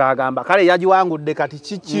agiraba ng'agamba kale yagiwangudde kati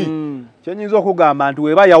kiki kyenyinza okugamba nti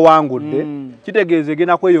weba yawangudde kitegeeza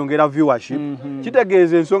egenda kweyongera viewership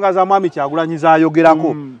kitegeeza ensonga za mwami Kyagulanyi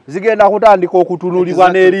zayogerako zigenda kutandika okutunulibwa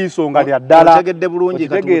n'eriiso nga lya ddala otegedde bulungi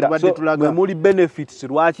kati tubadde tulaga muli benefits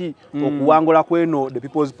lwaki okuwangula kweno the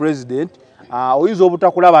people's president oyinza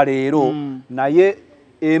obutakulaba leero naye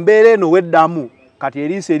embeera eno weddamu kati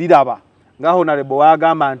eriiso eriraba nga honorable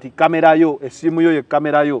wagamba nti kamera yo essimu yo ye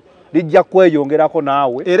kamera yo lijja kweyongerako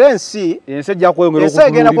naawe era ensi ejja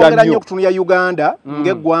kweyongera nnyo okutunulya Uganda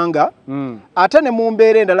ng'eggwanga ate ne mu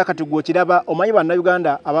mbeera endala kati gw'okiraba omanyi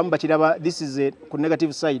bannayuganda abamu bakiraba this is ku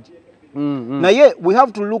negative side naye we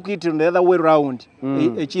have to look it on the other way round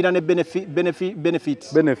ekira ne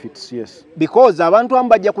benefits yes because abantu abamu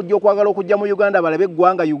bajja kujja okwagala okujja mu Uganda balabe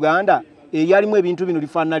eggwanga Uganda eyalimu ebintu bino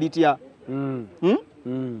lifaanana litya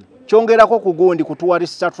kyongerako ku gundi ku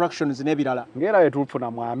tourist attractions n'ebirala ngera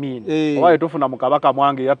yetufuna mu Amini oba yetufuna mu Kabaka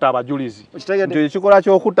Mwange yatta abajulizi nti ekikola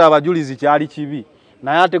ky'okutta abajulizi kyali kibi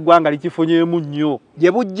naye ate eggwanga likifunyeemu nnyo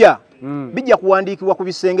gye bujja bijja kuwandiikibwa ku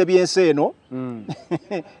bisenge by'ensi eno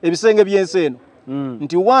ebisenge by'ensi eno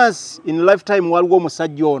nti once in lifetime waliwo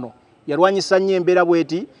omusajja ono yalwanyisa nnyo embeera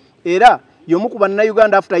bweti era y'omu ku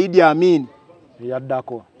bannayuganda after Idi Amin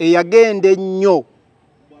yaddako eyagenda ennyo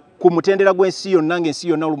ku mutendera gw'ensi yonna ng'ensi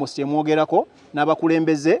yonna almost emwogerako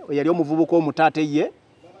n'abakulembeze yali omuvubuka omutaate ye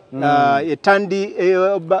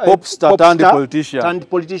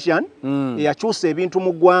politician eyakyusa ebintu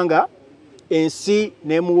mu ggwanga ensi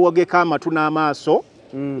n'emuwogeka amatu n'amaaso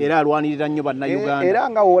era alwanirira nnyo bannayuganda era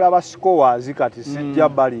nga woolaba scores kati sijja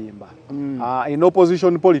balimba in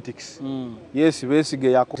opposition politics yes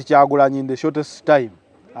Besigye Kyagulanyi in the shortest time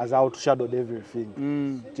has outshadowed everything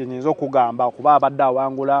kyenyinza okugamba okuba abadde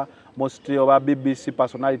awangula mostly oba BBC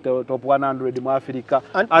personality top 100 mu Africa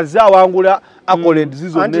azze awangula accolades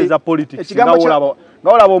zizonna eza politics nga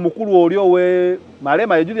olaba omukulu oli owe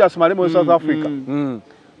Malema Julius Malema South Africa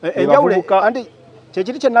enjawule andi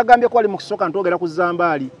kyekiri kye nagambye ko ali mu kisoka ntogera ku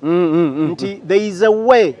Zambali nti there is a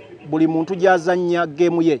way buli muntu gyazannya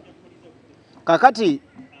game ye kakati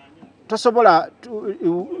tosobola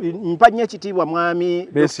mpanye ekitiibwa mwami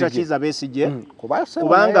Dr. Kiza Besigye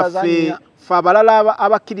kubanga ffe abalala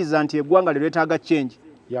abakkiriza nti eggwanga lyetaaga change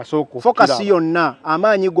focus yonna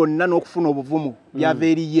amaanyi gonna n'okufuna obuvumu byava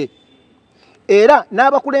eriye era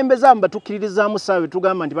n'abakulembeze abo batukkiririzaamu saabe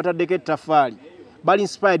tugamba nti bataddeko ettaffaali bali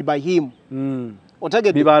inspired by him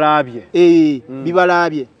otegedde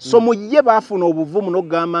bibalaabye so mu ye baafuna obuvumu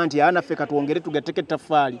n'okugamba nti naffe katwongere tugatteko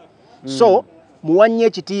ettaffaali so muwanye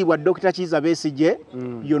ekitiibwa Dr. Kiza Besigye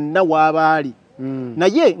yonna w'abaali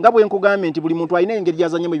naye nga bwe nkugambye nti buli muntu alina engeri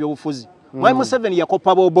gyazannyemu ebyobufuzi Mwai Museveni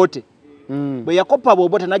yakoppa Bobote bwe yakoppa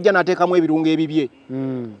Bobote najja n'ateekamu ebirungo ebibye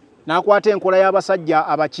n'akwata enkola y'abasajja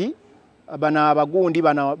abaki bana abagundi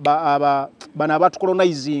bana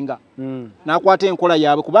abatukolonizinga n'akwata enkola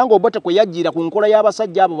yaabwe kubanga Obote kwe yajjira ku nkola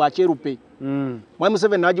y'abasajja abo bakyerupe Mwai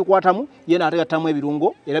Museveni n'agikwatamu ye n'ateekamu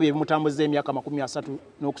ebirungo era bye bimutambuza emyaka 30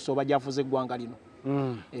 n'okusoba gy'afuze eggwanga lino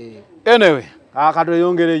anyway akato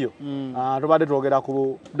yongereyo tubadde twogera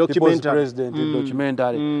ku president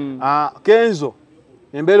documentary Kenzo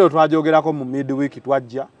embeera twajogerako mu midweek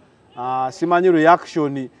twajja simanyi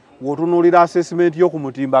reaction wotunulira assessment yo ku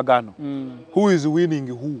mutimbagano who is winning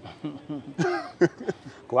who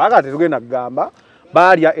kubanga tetugenda kugamba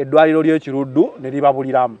balya eddwaliro ly'ekiruddu ne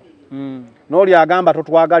libabuliramu n'oli agamba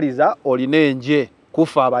totwagaliza olina enje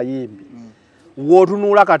kufa abayimbi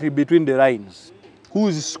wotunula kati between the lines who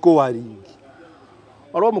is scoring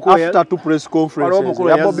after two press conferences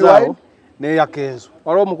ya Bobi Wine ne ya Kenzo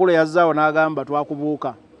waliwo omukulu yazzaawo n'agamba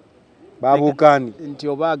twakubuuka Babukani. Nti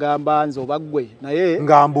oba agamba nze oba ggwe naye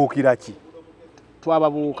Ngambukira ki?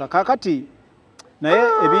 Twababuuka. Kakati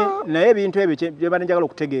naye ebintu ebyo bye banjagala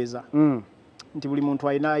okutegeeza. Nti buli muntu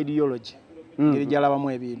alina ideology. Ngeri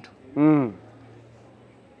gyalabamu ebintu.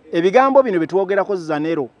 Ebigambo bino betwogerako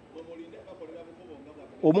Zanero.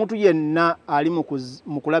 Omuntu yenna ali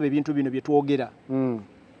mu kulaba ebintu bino bye twogera.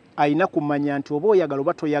 Ayina kumanya nti oba oyagala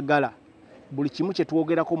oba toyagala buli kimu kye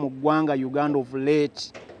twogerako mu ggwanga Uganda of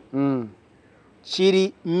late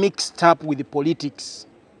kiri mixed up with politics.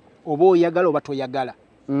 Oba oyagala oba toyagala.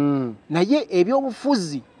 Naye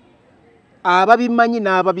ebyobufuzi ababimanyi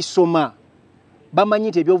n'ababisoma bamanyi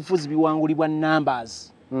nti ebyobufuzi biwangulibwa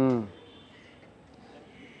numbers.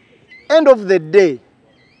 End of the day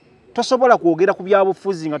tosobola kwogera ku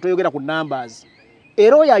byabufuzi nga toyogera ku numbers.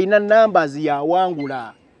 Era oyo alina numbers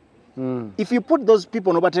yawangula. If you put those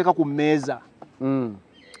people nobateeka ku mmeeza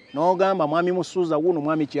n'ogamba mwami Musuuza wuno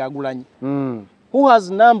mwami Kyagulanyi, who has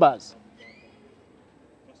numbers?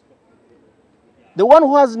 The one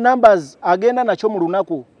who has numbers agenda nakyo mu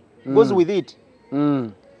lunaku goes with it.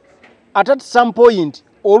 At some point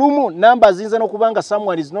olumu numbers zinza n'okubanga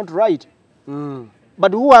someone is not right.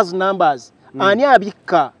 But who has numbers? Ani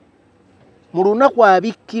abikka mu lunaku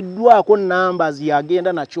abikkiddwako numbers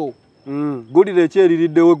yagenda nakyo. Gulire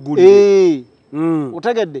kyeririddewo gulire.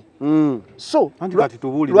 Otegedde? So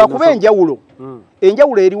lwakuba enjawulo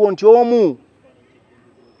eriwo nti omu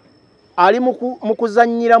ali mu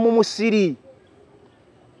kuzannyira mu musiri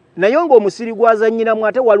naye ng'omusiri gwazannyiramu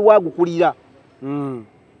ate waliwo agukulira.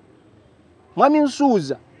 Mwami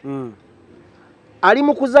Nsuuza ali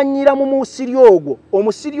mu kuzannyira mu musiri ogwo,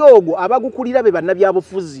 omusiri ogwo abagukulira be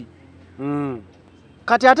bannabyabufuzi.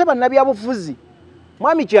 Kati ate bannabyabufuzi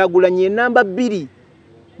mwami Kyagulanyi namba 2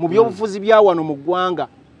 mu byobufuzi bya wano mu ggwanga,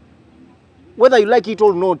 whether you like it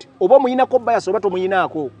or not, oba muyinako bias oba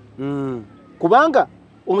tomuyinaako. Kubanga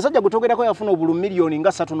omusajja gutogerako yafuna obulu miliyoni nga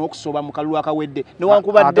 3 n'okusoba mu kalulu akawedde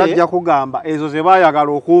newankubadde atajja kugamba ezo ze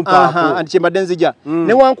baayagala okumpaako anti kyembadde nzija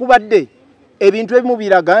newankubadde ebintu ebimu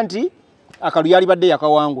biraga nti akalu yali badde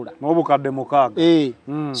yakawangula n'obukadde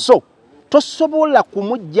 6. So tosobola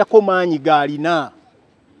kumuggyako maanyi gaalina,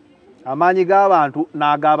 amaanyi g'abantu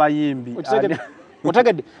n'ag'abayimbi.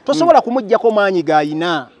 Otegedde tosobola kumuggyako maanyi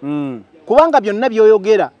gaalina kubanga byonna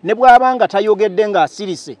byoyogera ne bw'abanga tayogedde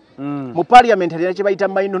ng'asirise mu parliament alina kye bayita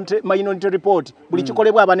minority report, buli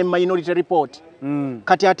kikolebwa aba ne minority report.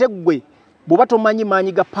 Kati ate ggwe bw'oba tomanyi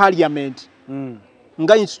maanyi ga parliament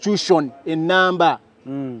nga institution enamba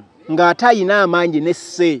ng'ate ayina amaanyi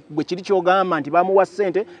n'esse, gwe kiri kyogamba nti bamuwa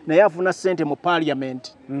ssente naye afuna ssente mu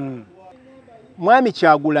parliament. Mwami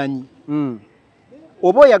Kyagulanyi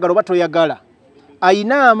oba oyagala oba toyagala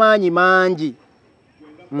ayina amaanyi mangi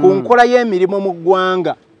ku nkola y'emirimu mu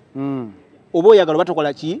ggwanga. Oba oyagala oba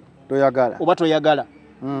tokola ki? Toyagala. Oba toyagala.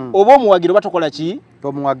 Oba omuwagira oba tokola ki?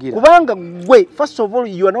 Tomuwagira. Kubanga gwe first of all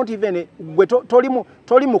you are not even gwe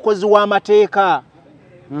toli mukozi w'amateeka.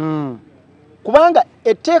 Kubanga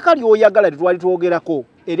etteeka ly'oyagala tetwali twogerako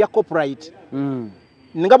erya copyright.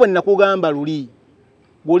 Nga bwe nakugamba luli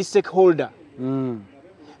bw'oli stakeholder.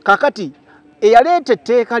 Kakati eyaleeta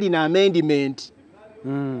etteeka lina amendment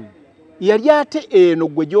yali ate eno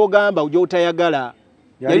gwe gy'ogamba gy'otayagala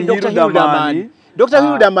yali Dr. Hildamani. Dr.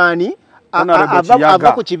 Hildamani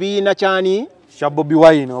ava ku kibiina kyani kya Bobi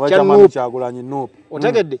Wine oba kya Kyagulanyi Nuupu.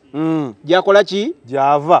 Otegedde? Gyakola ki?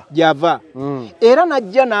 Gyava. Era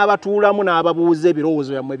najja n'abatuulamu n'ababuuza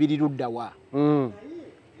ebirowoozo byammwe biri luddawa.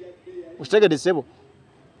 Okitegedde ssebo?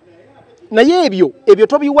 Naye ebyo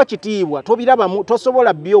tobiwa kitiibwa, tobirabamu,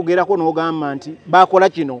 tosobola byogerako n'ogamba nti bakola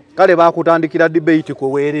kino. Kale bakutandikira debate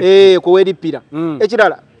kweweripira.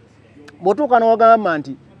 Ekirala bw'otuuka n'ogamba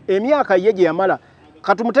nti emyaka ye gye yamala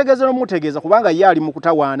katumutegeeze n'omutegeeza kubanga ye ali mu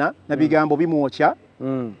kutawaana na bigambo bimwokya.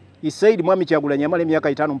 He said Mwami Kyagulanyi yamala emyaka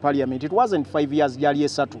 5 mu parliament. It wasn't 5 years, gyali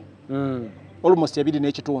 3. Almost 2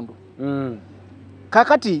 n'ekitundu.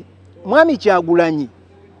 Kakati Mwami Kyagulanyi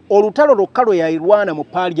olutalo lwokka lwe yalwana mu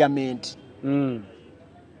parliament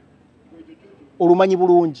olumanyi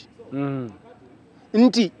bulungi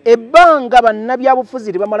nti ebbanga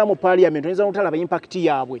bannabyabufuzi bamala mu parliament oyinza n'otalaba impact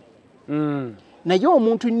yaabwe. Naye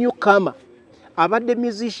omuntu newcomer abadde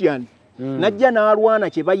musician najja n'alwana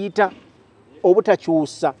kye bayita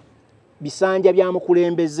obutakyusa bisanja bya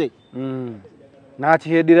mukulembeze n'ati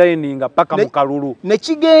headlininga paka mu kalulu ne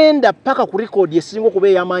kigenda paka ku record esinga okuba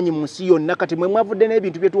ey'amaanyi mu nsi yonna. Kati mwe mwavudde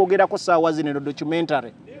n'ebintu bye twogerako ssaawa zino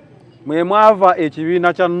documentary mwe mwava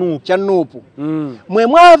ekibiina kya Nuupu mwe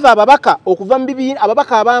mwava ababaka okuva mu bibiina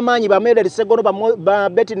ababaka ab'amaanyi ba Medal Segono ba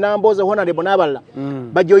Betty Namboze Honorable n'abalala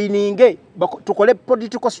bajoyininge tukole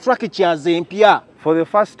political structures empya. For the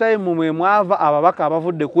first time mwe mwava ababaka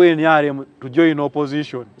abavudde ku NRM to join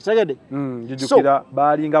opposition. Segede. Jujukira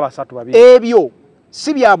balinga basatu babiri. Ebyo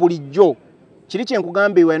si bya bulijjo. Kiri kye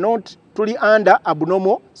nkugambe we not tuli under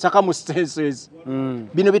abnormal circumstances.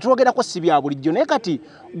 Bino bitwogerako si bya bulijjo naye kati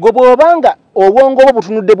gobobanga obwongo bwo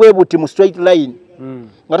butunudde bwe buti mu straight line.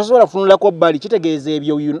 Nga tosobola kufunulako bbali kitegeeza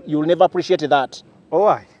ebyo you'll never appreciate that.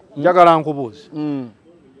 Alright. Njagala nkubuuze.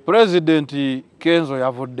 President Kenzo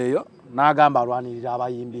yavuddeyo n'agamba alwanirira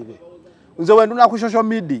abayimbi be. Nze bwe nduna ku social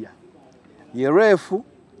media ye refu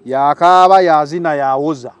yakaaba yazina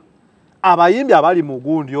yawoza abayimbi abali mu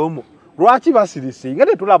gundi omwo lwaki basirisinga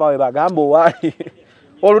tetulaba we bagamba owaali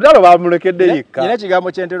olutalo bamulekedde yekka. Nina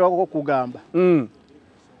kigambo kyenterwako kugamba.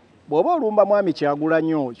 Bw'oba olumba mwami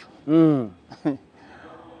Kyagulanyi oyo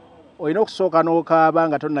olina okusooka n'okaaba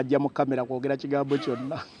nga tonnajja mu kamera kwogera kigambo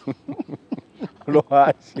kyonna.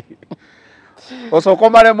 Lwaki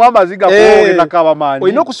osokomale amaziga kwogera k'abamanyi.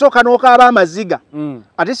 Olina okusooka n'okaaba amaziga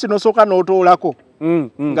ate si n'osooka n'otoolako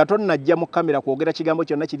nga tonnajja mu kamera kwogera kigambo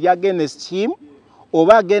kyonna kiri against him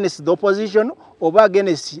oba against the opposition oba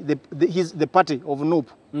against the party of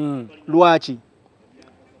Nuupu. Lwaki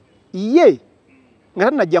ye nga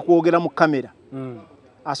tannajja kwogera mu kamera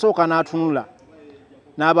asooka n'atunula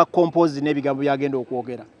n'aba compose n'ebigambo byagenda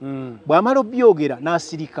okwogera. Bw'amala obyogera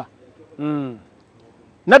n'asirika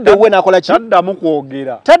nadda we nakola ki?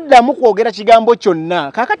 Taddamu kwogera kigambo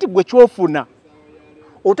kyonna. Kakati gwe kyofuna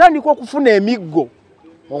otandika okufuna emiggo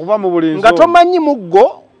okuva mu buli nga tomanyi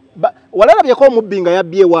muggo walalabyeko omubbi nga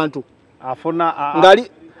yabbye ewantu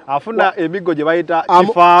afuna emiggo gye bayita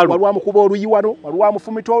kifaalu. Waliwo amukuba oluyi wano, waliwo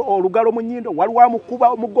amufumita olugalo mu nnyindo, waliwo amukuba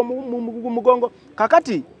omuggo mu mugongo.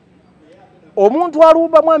 Kakati omuntu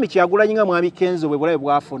alumba mwami Kyagulanyi nga mwami Kenzo bwe bulabe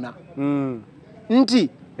bwafuna nti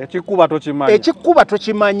ekikuba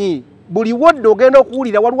tokimanyi. Buli wodde ogenda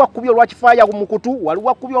okuwulira waliwo akkubi olwakifaaya mu kutu, waliwo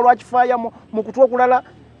akkubi olwakifaaya mu kutu okulala.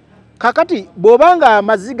 Kakati bw'obanga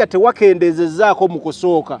amaziga tewakendeezezzaako mu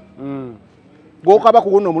kusooka gw'okaba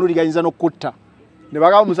kuwuna omululi gayinza n'okutta. Ne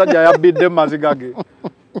bagamba omusajja yabbidde mu maziga ge.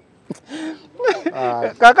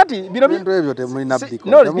 Kakati bino bintu ebyo temulina biko.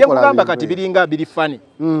 No, byakugamba kati biringa biri fani.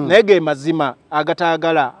 Naye ge mazima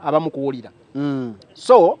agataagala abamu kuwulira.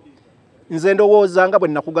 So nze ndowooza nga bwe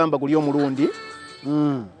nakugamba guli omulundi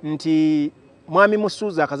nti mwami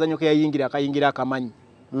Musuuza akazanyo ke akayingira akamanyi.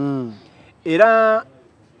 Era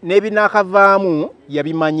n'ebinaakavaamu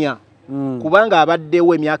yabimanya kubanga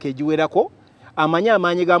abaddewo emyaka egiwerako amanya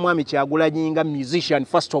amaanyi ga mwami Kyagulanyi nga musician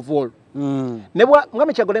first of all.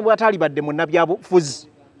 Mwami Kyagulanyi bw'ataali badde munnabyabufuzi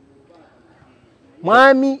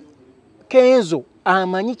mwami Kenzo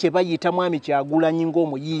amanyi kye bayita mwami Kyagulanyi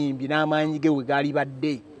ng'omuyimbi n'amaanyi ge we gaali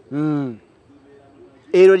badde.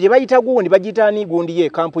 Ero gye bayita gundi bagitaani gundi ye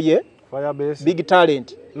kampu ye big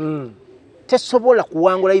talent. Tesobola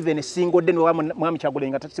kuwangula even single den wa mwami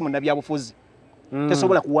Kyagulanyi nga tasi munnabyabufuzi.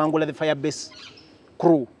 Tesobola kuwangula the Firebase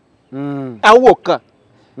crew. Awoka.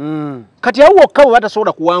 Kati awoka bwe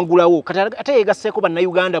batasobola kuwangulawo kati ate yegasseeko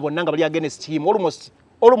bannayuganda bonna nga bali against him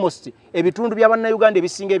almost ebitundu bya bannayuganda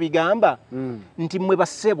ebisinga ebigamba nti mmwe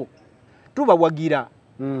bassebo tubawagira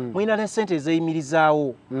mwina n'essente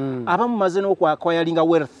ezeyimirizaawo abamu maze n'okwayalinga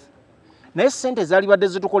wealth naye ssente zaali badde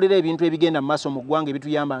zitukolera ebintu ebigenda mu maaso mu ggwanga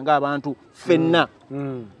ebituyamba ng'abantu ffenna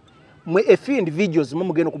mwe efe individuals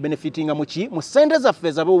mugenda okubenefitinga muki mu ssente zaffe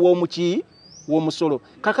ezabe w'omuki w'omusolo.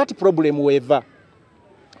 Kakati problem weeva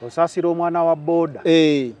osaasira omwana wa booda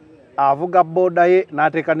avuga booda ye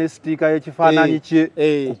n'ateeka ne sitiika y'ekifaananyi kye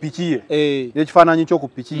ku piki ye y'ekifaananyi kyo ku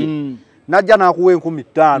piki ye n'ajja n'akuwa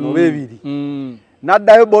 15,000 oba 2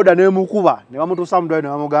 n'addayo booda n'emukuba ne bamutuusa mu ddwaliro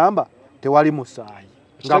ne bamugamba tewali musaayi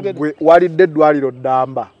nga gwe walidde eddwaliro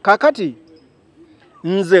ddamba. Kakati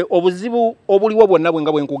nze obuzibu obuliwo bwonna bwe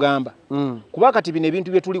nga bwe nkugamba kuba kati bino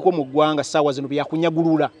ebintu bye tuliko mu ggwanga ssaawa zino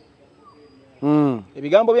byakunyagulula.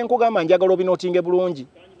 Ebigambo bye nkugamba njagala obinootinge bulungi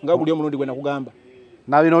nga buli omulundi gwe nakugamba.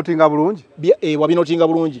 Nabinootinga bulungi? Wabinootinga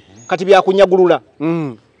bulungi. Kati byakunyagulula.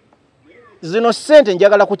 Zino ssente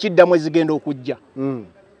njagala kukiddamu ezigenda okujja.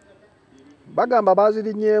 Bagamba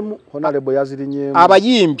bazirinyeemu, Honorable yazirinyeemu.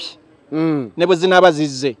 Abayimbi ne bwe zinaaba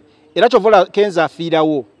zizze. Era kyovola Kenzo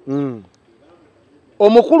afiirawo.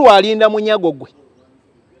 Omukulu alinda munyago gwe.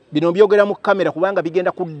 Bino byogera mu kamera kubanga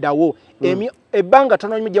bigenda kuddawo. Ebbanga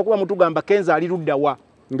tono mujja kuba mutugamba Kenzo ali luddawa.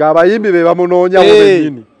 Ng'abayimbi be bamunoonya mu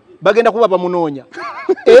bennyini. Bagenda kuba bamunoonya.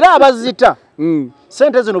 Era abazita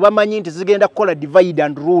ssente zino bamanyi nti zigenda kukola divide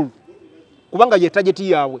and rule. Kubanga ye target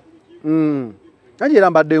yaabwe. Nange era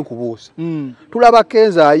mbadde nkubuusa. Tulaba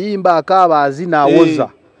Kenzo ayimba akaaba azina awoza.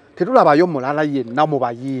 Tetulabayo mulala yenna mu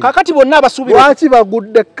bayimbi. Kakati bonna abasuubira. Lwaki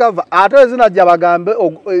bagudde cover? Ate ezina jja bagambe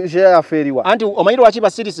share affairiwa. Anti omanyi lwaki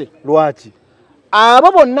basirise? Lwaki?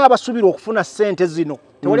 Abo bonna abasuubira okufuna ssente zino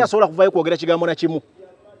tewali asobola kuvaayo kwogera kigambo na kimu.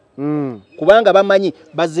 Kubanga bamanyi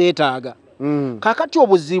bazeetaaga. Kakati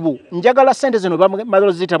obuzibu njagala ssente zino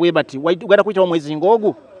bamalo zita bwe bati wagenda kuyitawo mwezi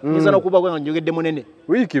ng'ogu nza n'okuba bwe njogedde munene.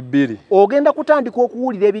 Wiiki 2. Ogenda kutandika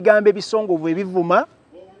okuwulira ebigambo ebisongovu ebivuma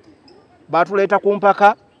baatuleeta ku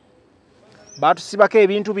mpaka baatusibako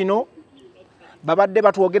ebintu bino babadde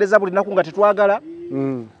batwogereza buli nnaku nga tetwagala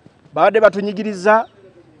babadde batunyigiriza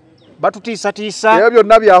batutiisatiisa ebyo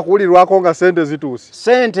byonna byakuwulirwako nga ssente zituuse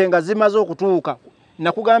ssente nga zimaze okutuuka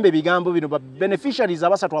nakugamba ebigambo bino ba beneficiaries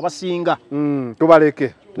abasatu abasinga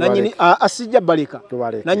tubaleke nanyini asijja baleka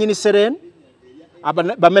nanyini Seren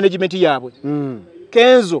ba management yaabwe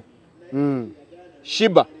Kenzo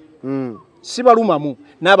Shiba sibalumamu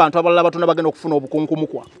n'abantu abalala batuna bagenda okufuna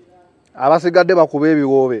obukunkumukwa abasigadde bakuba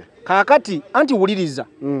ebiwoobe kakati anti wuliriza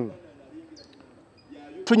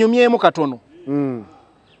tunyumyemu katono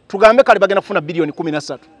tugambe kale bagenda kufuna bilioni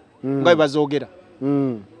 13 nga bazoogera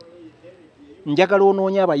njagala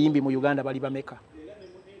onoonya abayimbi mu Uganda bali bameka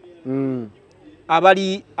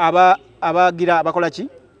abali abagira abakola ki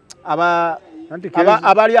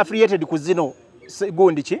abali affiliated ku zino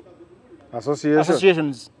gundi ki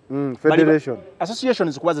associations federation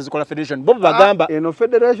associations kubaza zikola federation Bobi bagamba eno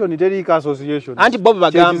federation terika association anti Bobi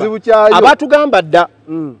bagamba abatugamba dda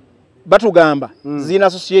batugamba zina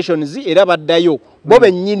associations era baddayo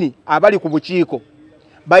Bobi nnyini abali ku bukiiko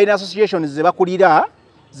balina associations ze bakulira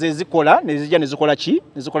ze zikola nezija nezikola ki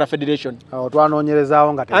nezikola federation awo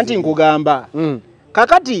twanoonyerezaawo nga anti nkugamba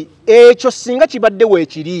kakati ekyo singa kibadde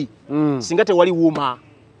weekiri singa tewali wuma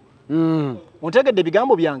ontegedde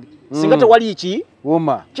bigambo byange singa tewali ki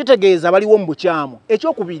wuma kitegeeza baliwo mu bukyamu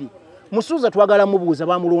ekyokubiri musuuza twagala mubuuza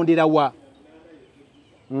bamulonderawa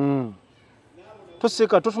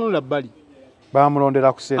toseka totunula bbali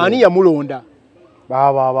bamulondera ku sere ani yamulonda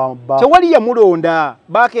tewali yamulonda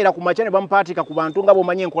bakeera ku makya ne bamupatika ku bantu nga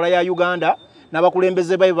bomanyi enkola ya Uganda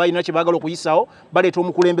n'abakulembeze bayo balina kye baagala okuyisawo baleeta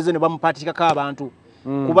omukulembeze ne bamupatikako abantu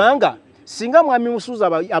kubanga singa mwami musuuza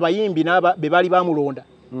abayimbi n'aba be bali bamulonda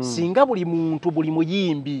singa buli muntu buli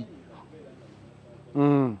muyimbi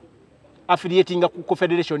affiliating ku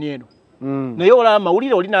federation eno naye olaba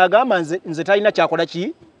mawulire oli n'agamba nze talina kyakola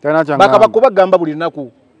ki bakabako bagamba buli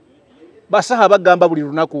lunaku basaha bagamba buli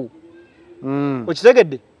lunaku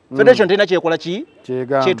okitegedde federation tena kyekola ki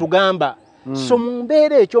kyetugamba so mu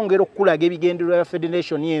mbeera ekyongera okukulaga ebigendererwa ya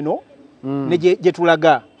federation eno ne gye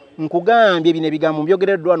tulaga nkugambye bino ebigambo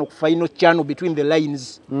mbyogereddwa wano ku final channel between the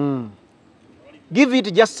lines give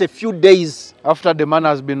it just a few days after the man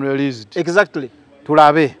has been released exactly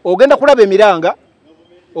tulabe ogenda kulaba emiranga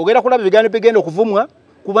ogenda kulaba ebigambo bigenda okuvumwa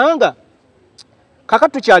kubanga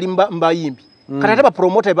kakati tukyali mbayimbi kati ate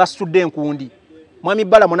bapromote basitudde enkundi mwami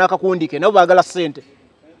bala monaka kundike nabo baagala ssente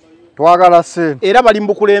twagala ssente era bali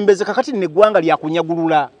mbukulembeze kakati neggwanga lya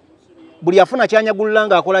kunyagulula buli afuna kyanyagulula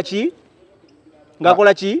ng'akola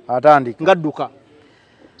ki atandika ngadduka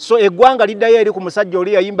so eggwanga liddayo eri ku musajja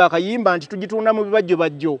oli yayimba akayimba nti tugitunda mu bibajjo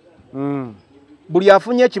bajjo buli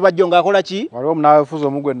afunye ekibajjo ng'akola ki waliwo munaawefuza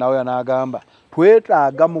omugwe nawe yanagamba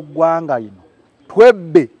twetaaga mu ggwanga lino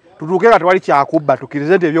twebbe tutuuke nga tewali kyakubba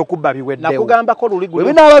tukkirize nti ebyokubba biweddewo nakugambako luli bwe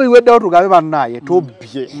binaaba biweddewo tugambe bannaaye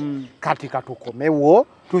tubbye kati katukomewo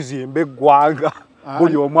tuzimbe eggwanga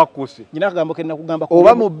buli omu akkusi nyina akagambo ke nakugamba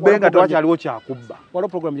oba mubbe nga tewakyaliwo kyakubba waliwo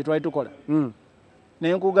program gye twali tukola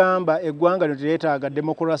naye nkugamba eggwanga lino teryetaaga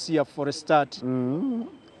democracy for a start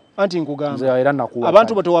anti nkugamba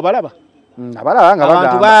abantu bo tewabalaba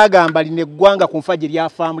abantu bagamba lino eggwanga ku nfa gye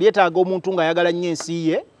lyafaamu lyetaaga omuntu ng'ayagala nnyo ensi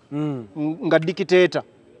ye nga dikiteeta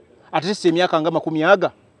ate si emyaka nga 10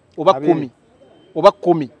 oba 10 oba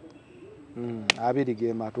 10 abiri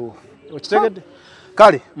ge matuufu okitegedde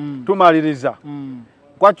kale tumaliriza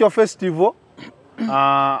kwakyo festival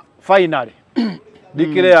finally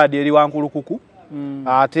declared eri wankulukuku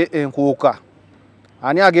ate enkuuka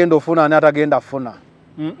ani agenda ofuna ani atagenda funa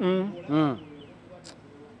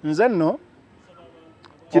nze nno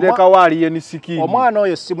kireka waali yenisikini omwana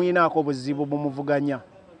oyo simuyinaako obuzibu bumuvuganya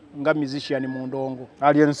nga musician mu ndongo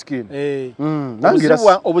alien skin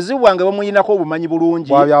obuzibu bwange bamuyinako obumanyi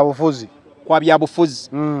bulungi kwa byabufuzi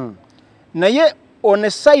naye on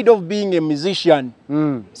a side of being a musician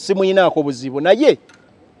simuyinako obuzibu naye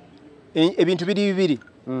ebintu biri bibiri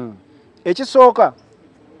ekisooka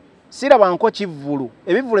sirabanko kivvulu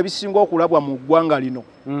ebivvulu ebisinga okulabwa mu ggwanga lino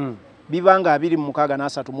bibanga 26 na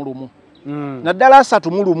 31 naddala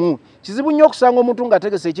 31 kizibu nnyo okusanga omuntu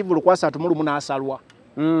ng'ategese ekivvulu kwa 31 n'asalwa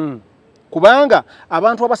kubanga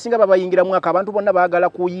abantu abasinga babayingira mwaka abantu bonna baagala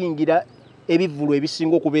kuyingira ebivvulu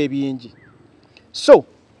ebisinga okuba ebingi so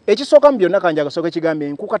ekisooka mu byonna kanja agasooka ekigambo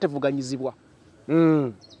enkuuka tevuganyizibwa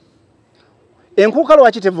enkuuka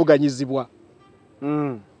lwaki tevuganyizibwa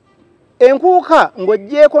enkuuka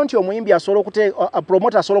ng'oggyeko nti omuyimbi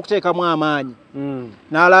promota asobola okuteekamu amaanyi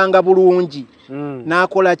n'alanga bulungi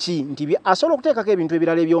n'akola ki nti asobola okuteekako ebintu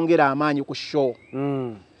ebirala ebyongera amaanyi ku show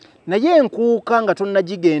naye enkuuka nga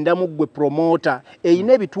tonnagigendamu ggwe promota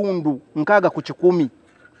eyina ebitundu 6 ku 100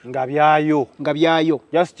 nga byayo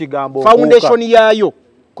just kigambo foundation yayo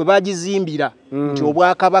kwe bagizimbira nti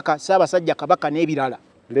obwakabaka Ssaabasajja Kabaka n'ebirala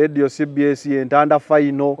radio CBS entanda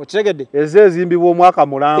final okitegedde ezezimbibwa omwaka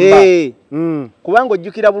mulamba kubanga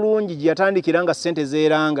ojjukira bulungi gye yatandikira nga ssente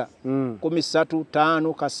zeeranga 13 5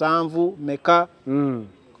 7 meka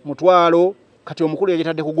mutwalo kati omukulu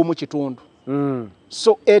yagitadde kugumu kitundu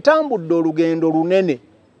so etambudde olugendo lunene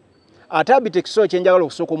ate abitekiso ekyenjagala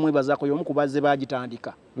okusooka omwebazaako y'omu ku bazze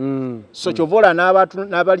baagitandika so kyovola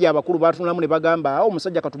n'abali abakulu baatunamu ne bagamba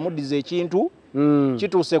omusajja katumuddiza ekintu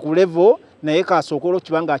kituuse ku level naye kasookola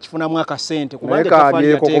okibanga akifunamu akasente kuba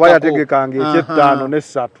yategekanga eky'ettaano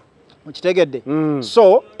n'essatu okitegedde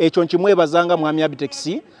so ekyo nkimwebazanga mwami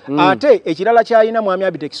abitekisi ate ekirala kyalina mwami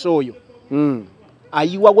abitekisi oyo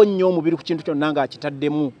ayiwawo nnyo omubiri ku kintu kyonna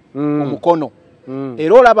ng'akitaddemu omukono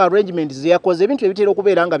era olaba arrangement zeyakoze ebintu ebitera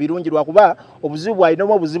okubeera nga birungi lwakuba obuzibu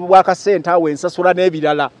bwalinamu obuzibu bw'akasente awo ensasula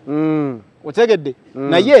n'ebirala otegedde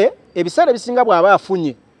naye ebiseera ebisinga bw'aba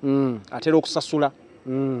afunye atera okusasula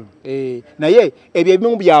naye ebyo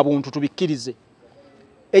ebimu bya buntu tubikkirize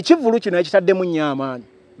ekivvulu kino ekitaddemu nnyo amaanyi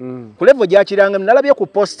ku levo gyakiranga nalabye ku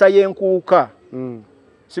posta y'enkuuka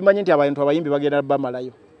simanyi nti abantu abayimbi bagenda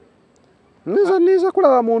bamalayo niza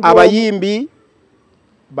kulaba muntu abayimbi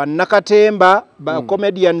bannakatemba ba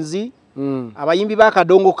comedians abayimbi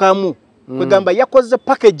bakadongo kamu kwegamba yakoze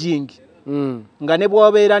packaging nga ne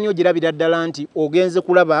bwabeera nyo girabira ddala nti ogenze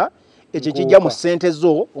kulaba ekyo kijja mu ssente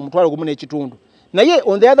zo omutwalo gumu n'ekitundu naye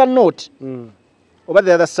on the other note oba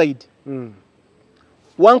the other side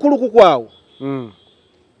wankuluku kwawo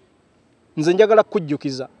nze njagala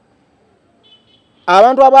kukujjukiza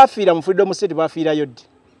abantu abaafiira mu Freedom City baafiirayo ddi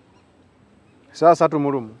saa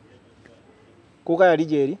 3 kuuka yali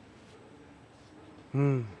gyeri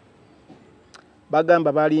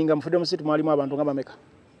bagamba balinga mu Freedom City mwalimu abantu nga bameka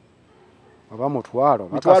aba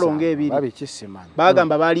mitwalo ng'ebiri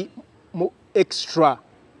bagamba bali mu extra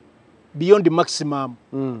beyond maximum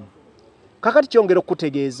kakati kyongera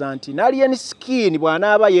okutegeeza nti n'alien skin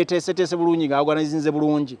bw'anaaba yeeteeseteese bulungi ng'aorganizinze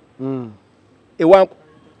bulungi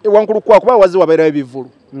ewankulu kuba wazze wabeerayo ebivvulu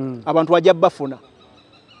abantu wajja bafuna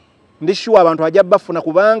ndi sure abantu wajja bafuna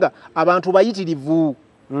kubanga abantu bayitirivu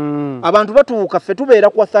abantu batuuka ffe tubeera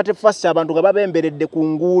ku 31st abantu nga babemberedde ku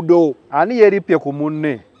nguudo ani yeripye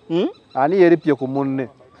ku munne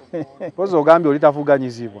pozi ogambye oli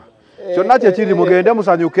tavuganyizibwa kyonna kyekiri mugende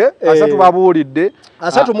musanyuke asatu babuulidde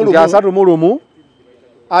asatu mulumu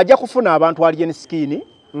ajja kufuna abantu alien skin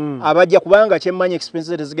abajja kubanga kyemmanyi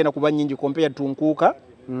expenses tezigenda kuba nnyingi compared to nkuuka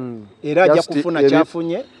era ajja kufuna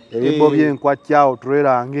kyafunye ebibbo by'enkwakyawo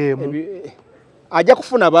twerangeemu ajja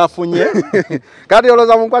kufuna baafunye kati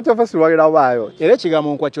olooza mu nkwakyo festival erabaayo era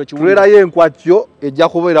ekigambo nkwakyo twerayo enkwakyo ejja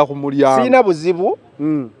kubeera ku mulyango siina buzibu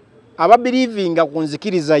ababelievinga ku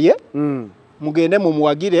nzikiriza ye mugende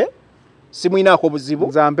mumuwagire simwinaako buzibu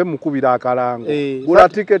nzambe mukubira akalango gula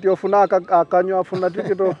tiketi ofuna akanywa afuna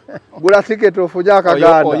tiketi gula tiketi ofuja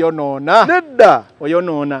akaganda oyonoona nedda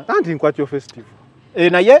oyonoona anti nkwakyo festival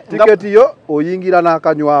naye tiketi yo oyingira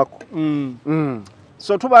n'akanywako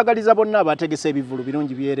so tubaagaliza bonna abategese ebivvulu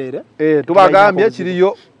birungi byerere tubagambye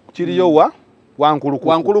kiriyo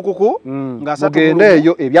wankulukuku mugende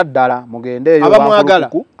eyo ebyaddala mugende eyo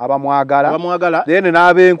abamwagala then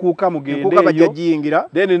n'ab'enkuuka mugende eyo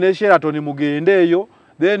then ne Sheraton mugende eyo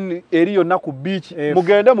then eri yonna ku beach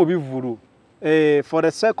mugende mu bivvulu for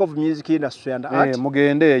the sake of music industry and art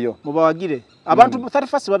mugende eyo mubawagire abantu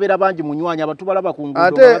 31 babeera bangi munywanya abantu balaba ku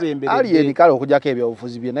nguudo babemberede ali enikala okujjako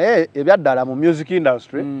ebyobufuzi bye naye ebyaddala mu music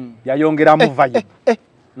industry yayongeramu vibe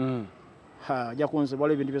ajja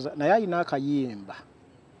kunzibwala ebintu byose naye alina akayimba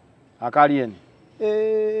akalieni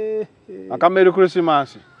aka Merry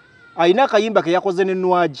Christmas alina akayimba ke yakoze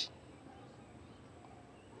n'enwaji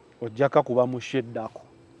ojjaka kuba musheddako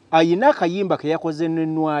alina akayimba ke yakoze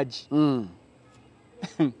n'enwaji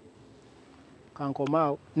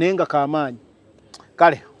kankomaawo naye nga kamaanyi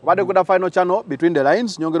kale obadde kuda final channel between the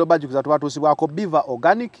lines nyongero bajjukiza twatuusibwako Biva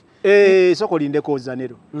Organic soko lindeko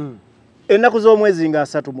ozanero ennaku z'omwezi nga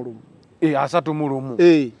 3 mulumu asatu mu lumu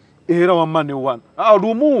era wamma ne wana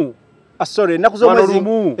lumu sorry enaku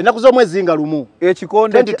z'omwezi nga lumu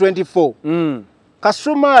ekikonde 2024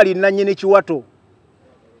 Kasumali nanyini kiwato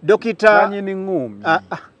Dokita nanyini ngumi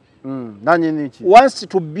nanyini ki wants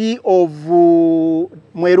to be of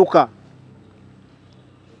Mweruka.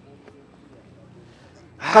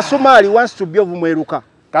 Kasumali wants to be of Mweruka.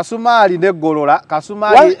 Kasumali neggolola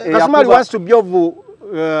Kasumali wants to be of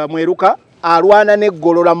Mweruka alwana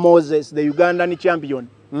neggolola Moses the Ugandan champion.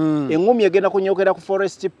 Engumi egenda kunyokera ku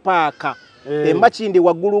Forest Park. Emachindi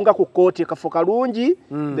waggulunga ku kooti kafo kalungi.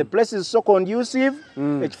 The place is so conducive.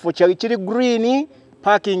 Ekifo kiri green.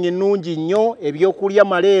 Parking ennungi nnyo ebyokulya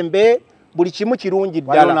malembe buli kimu kirungi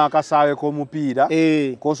ddala waliwo n'akasaawe k'omupiira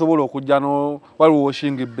k'osobola okujja waliwo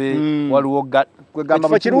washing bay waliwo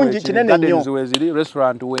ekifo kirungi kinene nnyo weziri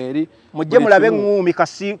restaurant weeri mujje mulabe engumi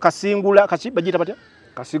kasingula bagiyita batya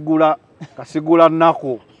kasigula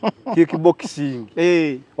nnako kickboxing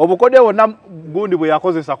obukodde bwonna gundi bwe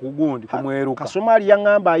yakozesa ku gundi ku Mweruka Kasumali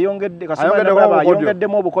yaŋŋamba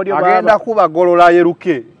ayongeddemu obukodyo agenda kubagolola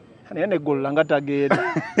yeruke naye neggolola nga tagenda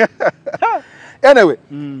anyway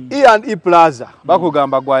E&E Plaza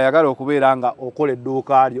bakugamba gwayagala okubeera nga okola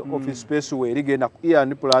edduuka lyo office space weerigenda ku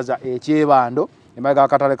E&E Plaza ekyebando emabega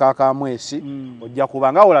akatale ka Kamwesi ojja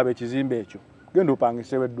kubanga olaba ekizimbe ekyo genda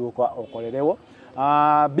opangisewo edduuka okolerewo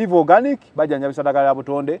Biva Organic bajjanjabisa ddagala lya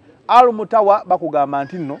butonde Alumutawa bakugamba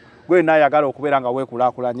nti nno gwe naayagala okubeera nga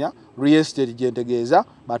weekulaakulanya real estate gyentegeeza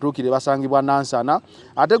batuukire basangibwa Nansana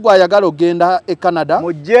ate gwayagala ogenda e Canada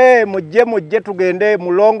mujje tugende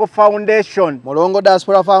Mulongo Foundation Mulongo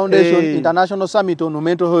Diaspora Foundation International Summit on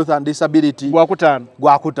Mental Health and Disability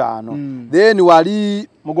gwakutaano then wali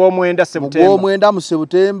mugomwenda mu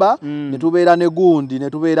September ne tubeera ne gundi ne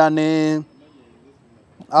tubeera ne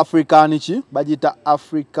African ki bagita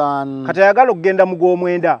African kati ayagala okugenda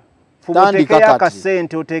mugomwenda fubutekeyo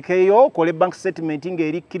akasente otekeyo okole bank statement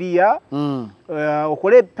ng'eri clear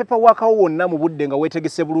okole paperwork awo wonna mu budde nga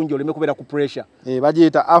weetegese bulungi oleme kubeera ku pressure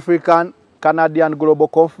bagiyita African Canadian Global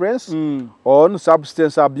Conference on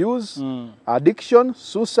Substance Abuse, Addiction,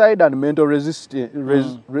 Suicide and Mental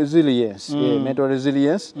Resilience. Mental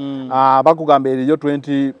Resilience. Bakugamba eriyo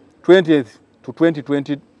 20th to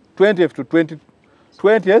 22nd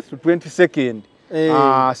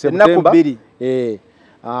September.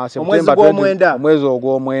 Omwezi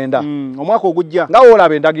ogw'omwenda omwaka ogujja nga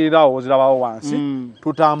olaba endagirirawo ozirabawo wansi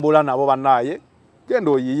tutambula nabo bannaye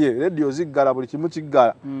genda oyiye radio ziggala buli kimu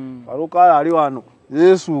kiggala Balukala ali wano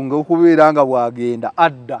yesunga okubeera nga bwagenda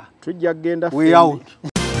adda tujja kgenda way out